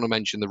do we want to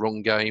mention the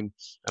run game?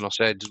 And I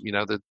said,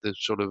 the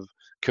sort of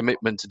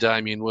commitment to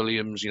Damien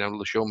Williams.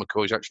 LaShawn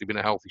McCoy's actually been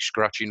a healthy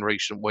scratch in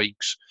recent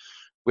weeks.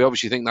 We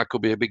obviously think that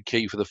could be a big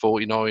key for the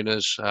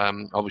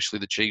 49ers. Obviously,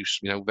 the Chiefs,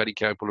 very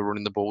capable of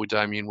running the ball with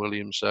Damien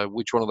Williams. So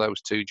which one of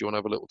those two do you want to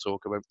have a little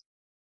talk about?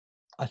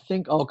 I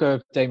think I'll go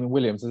with Damien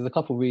Williams. There's a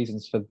couple of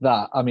reasons for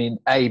that. I mean,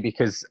 A,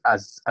 because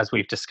as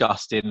we've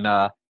discussed in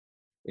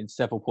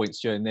several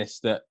points during this,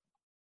 that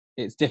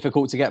it's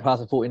difficult to get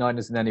past the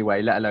 49ers in any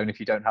way, let alone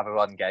if you don't have a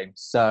run game.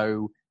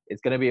 So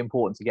it's going to be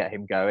important to get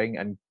him going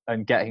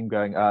and get him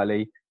going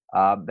early.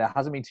 There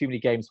hasn't been too many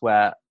games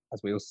where, as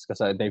we also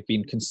discussed, they've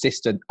been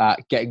consistent at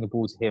getting the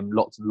ball to him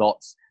lots and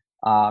lots.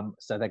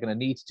 So they're going to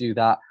need to do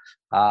that.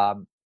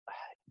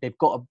 They've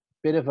got a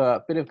bit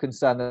of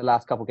concern in the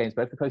last couple of games,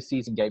 but for the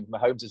postseason game,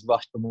 Mahomes has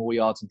rushed for more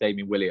yards than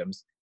Damien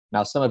Williams.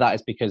 Now, some of that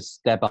is because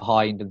they're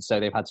behind, and so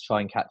they've had to try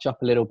and catch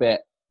up a little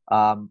bit.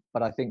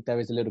 But I think there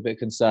is a little bit of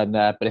concern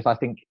there. But if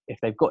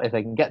they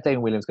can get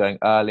Damien Williams going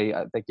early,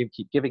 they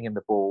keep giving him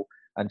the ball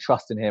and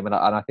trusting him, and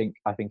I think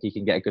he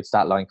can get a good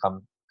stat line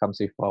come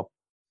Super Bowl.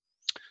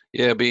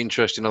 Yeah, it'd be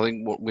interesting. I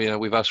think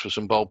we've asked for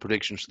some bold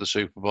predictions for the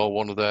Super Bowl.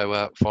 One of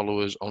their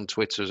followers on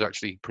Twitter has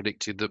actually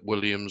predicted that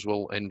Williams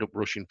will end up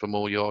rushing for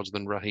more yards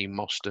than Raheem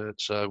Mostert.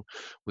 So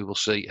we will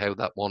see how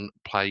that one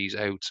plays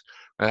out.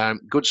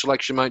 Good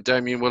selection, mate,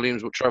 Damien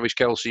Williams. But Travis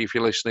Kelce, if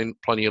you're listening,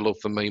 plenty of love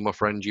for me, my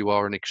friend. You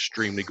are an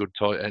extremely good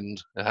tight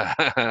end.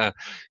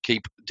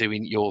 Keep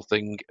doing your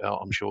thing.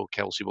 I'm sure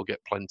Kelce will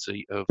get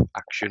plenty of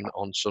action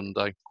on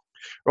Sunday.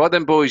 Right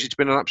then, boys, it's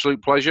been an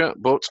absolute pleasure,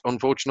 but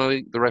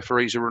unfortunately the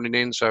referees are running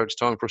in, so it's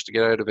time for us to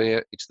get out of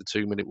here. It's the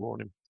 2-minute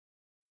warning.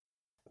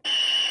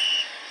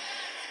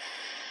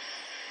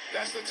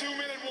 That's the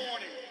 2-minute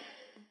warning.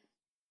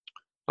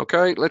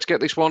 Okay, let's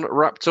get this one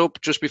wrapped up.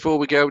 Just before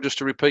we go, just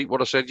to repeat what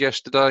I said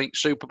yesterday,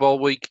 Super Bowl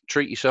week,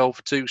 treat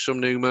yourself to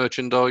some new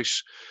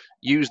merchandise.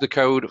 Use the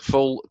code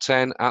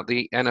FULL10 at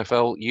the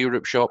NFL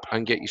Europe shop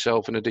and get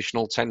yourself an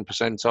additional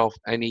 10% off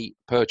any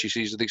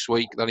purchases this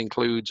week. That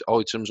includes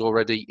items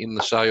already in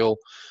the sale.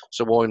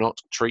 So why not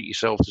treat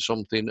yourself to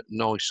something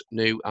nice,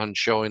 new and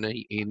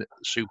shiny in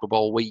Super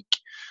Bowl week.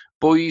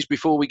 Boys,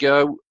 before we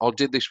go, I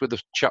did this with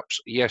the chaps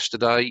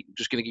yesterday.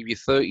 Just going to give you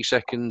 30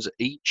 seconds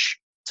each.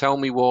 Tell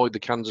me why the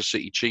Kansas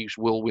City Chiefs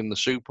will win the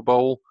Super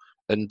Bowl.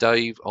 And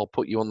Dave, I'll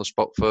put you on the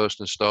spot first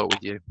and start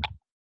with you.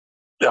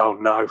 Oh,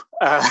 no.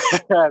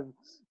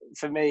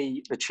 For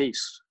me, the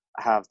Chiefs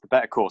have the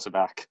better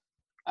quarterback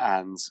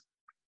and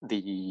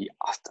the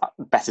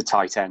better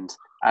tight end.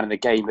 And in a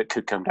game that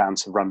could come down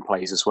to run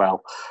plays as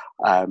well,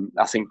 I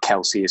think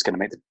Kelce is going to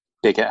make the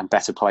bigger and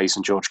better plays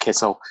than George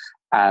Kittle.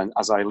 And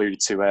as I alluded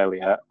to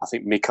earlier, I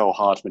think Mecole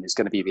Hardman is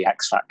going to be the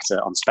X factor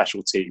on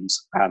special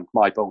teams. And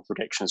my bold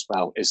prediction as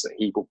well is that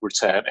he will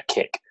return a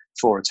kick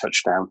for a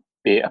touchdown,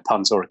 be it a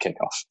punt or a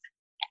kickoff.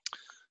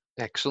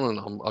 Excellent.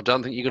 I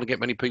don't think you're going to get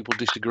many people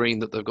disagreeing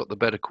that they've got the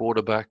better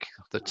quarterback.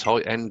 The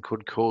tight end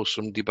could cause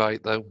some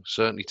debate, though.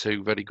 Certainly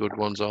two very good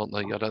ones, aren't they?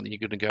 I don't think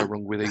you're going to go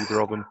wrong with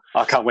either of them.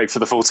 I can't wait for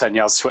the full 10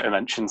 yards Twitter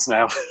mentions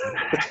now.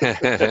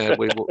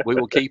 we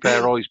will keep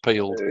our eyes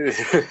peeled.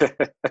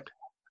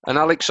 And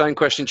Alex, same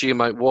question to you,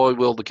 mate. Why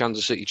will the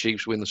Kansas City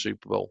Chiefs win the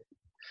Super Bowl?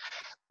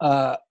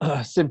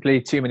 Simply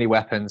too many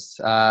weapons.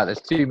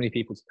 There's too many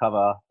people to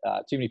cover,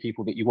 too many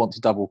people that you want to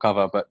double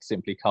cover but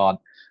simply can't.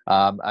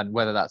 And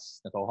whether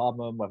that's Mecole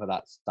Hardman, whether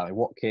that's Sammy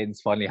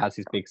Watkins, finally has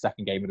his big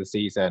second game of the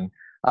season,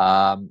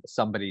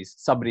 somebody's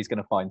going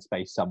to find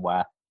space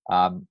somewhere.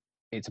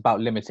 It's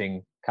about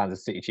limiting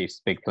Kansas City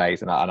Chiefs' big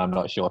plays, and I'm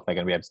not sure if they're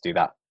going to be able to do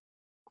that.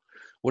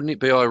 Wouldn't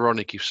it be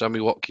ironic if Sammy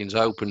Watkins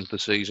opens the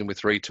season with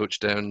 3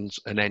 touchdowns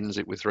and ends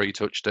it with 3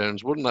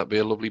 touchdowns? Wouldn't that be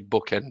a lovely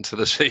bookend to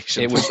the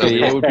season?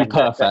 It would be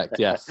perfect,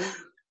 yes.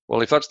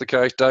 Well, if that's the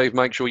case, Dave,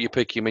 make sure you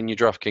pick him in your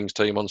DraftKings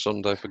team on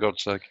Sunday, for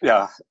God's sake.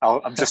 Yeah,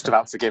 I'm just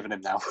about forgiving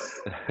him now.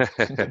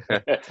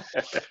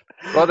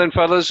 Right then,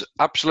 fellas,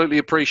 absolutely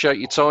appreciate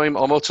your time.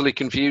 I'm utterly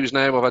confused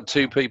now. I've had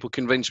 2 people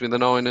convince me on the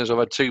Niners. I've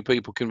had 2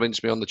 people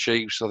convince me on the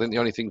Chiefs. I think the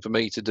only thing for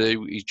me to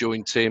do is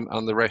join Tim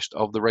and the rest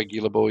of the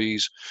regular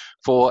boys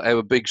for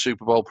our big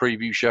Super Bowl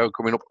preview show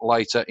coming up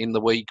later in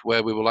the week,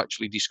 where we will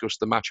actually discuss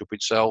the matchup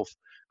itself.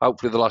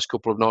 Hopefully the last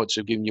couple of nights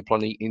have given you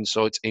plenty of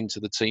insights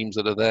into the teams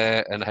that are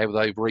there and how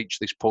they've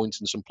reached this point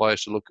and some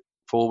players to look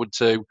forward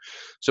to.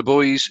 So,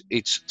 boys,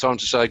 it's time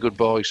to say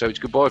goodbye. So it's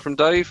goodbye from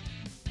Dave.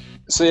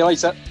 See you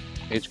later.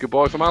 It's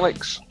goodbye from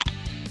Alex.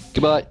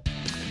 Goodbye.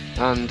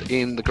 And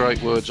in the great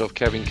words of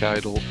Kevin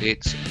Cadle,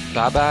 it's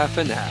bye-bye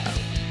for now.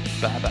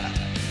 Bye-bye.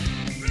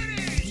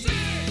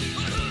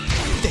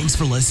 Thanks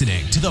for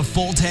listening to the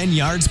Full 10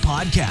 Yards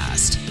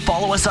podcast.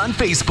 Follow us on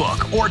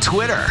Facebook or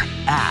Twitter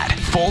at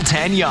Full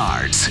 10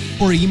 Yards,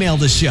 or email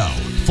the show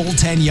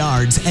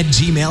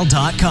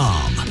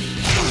full10yards@gmail.com.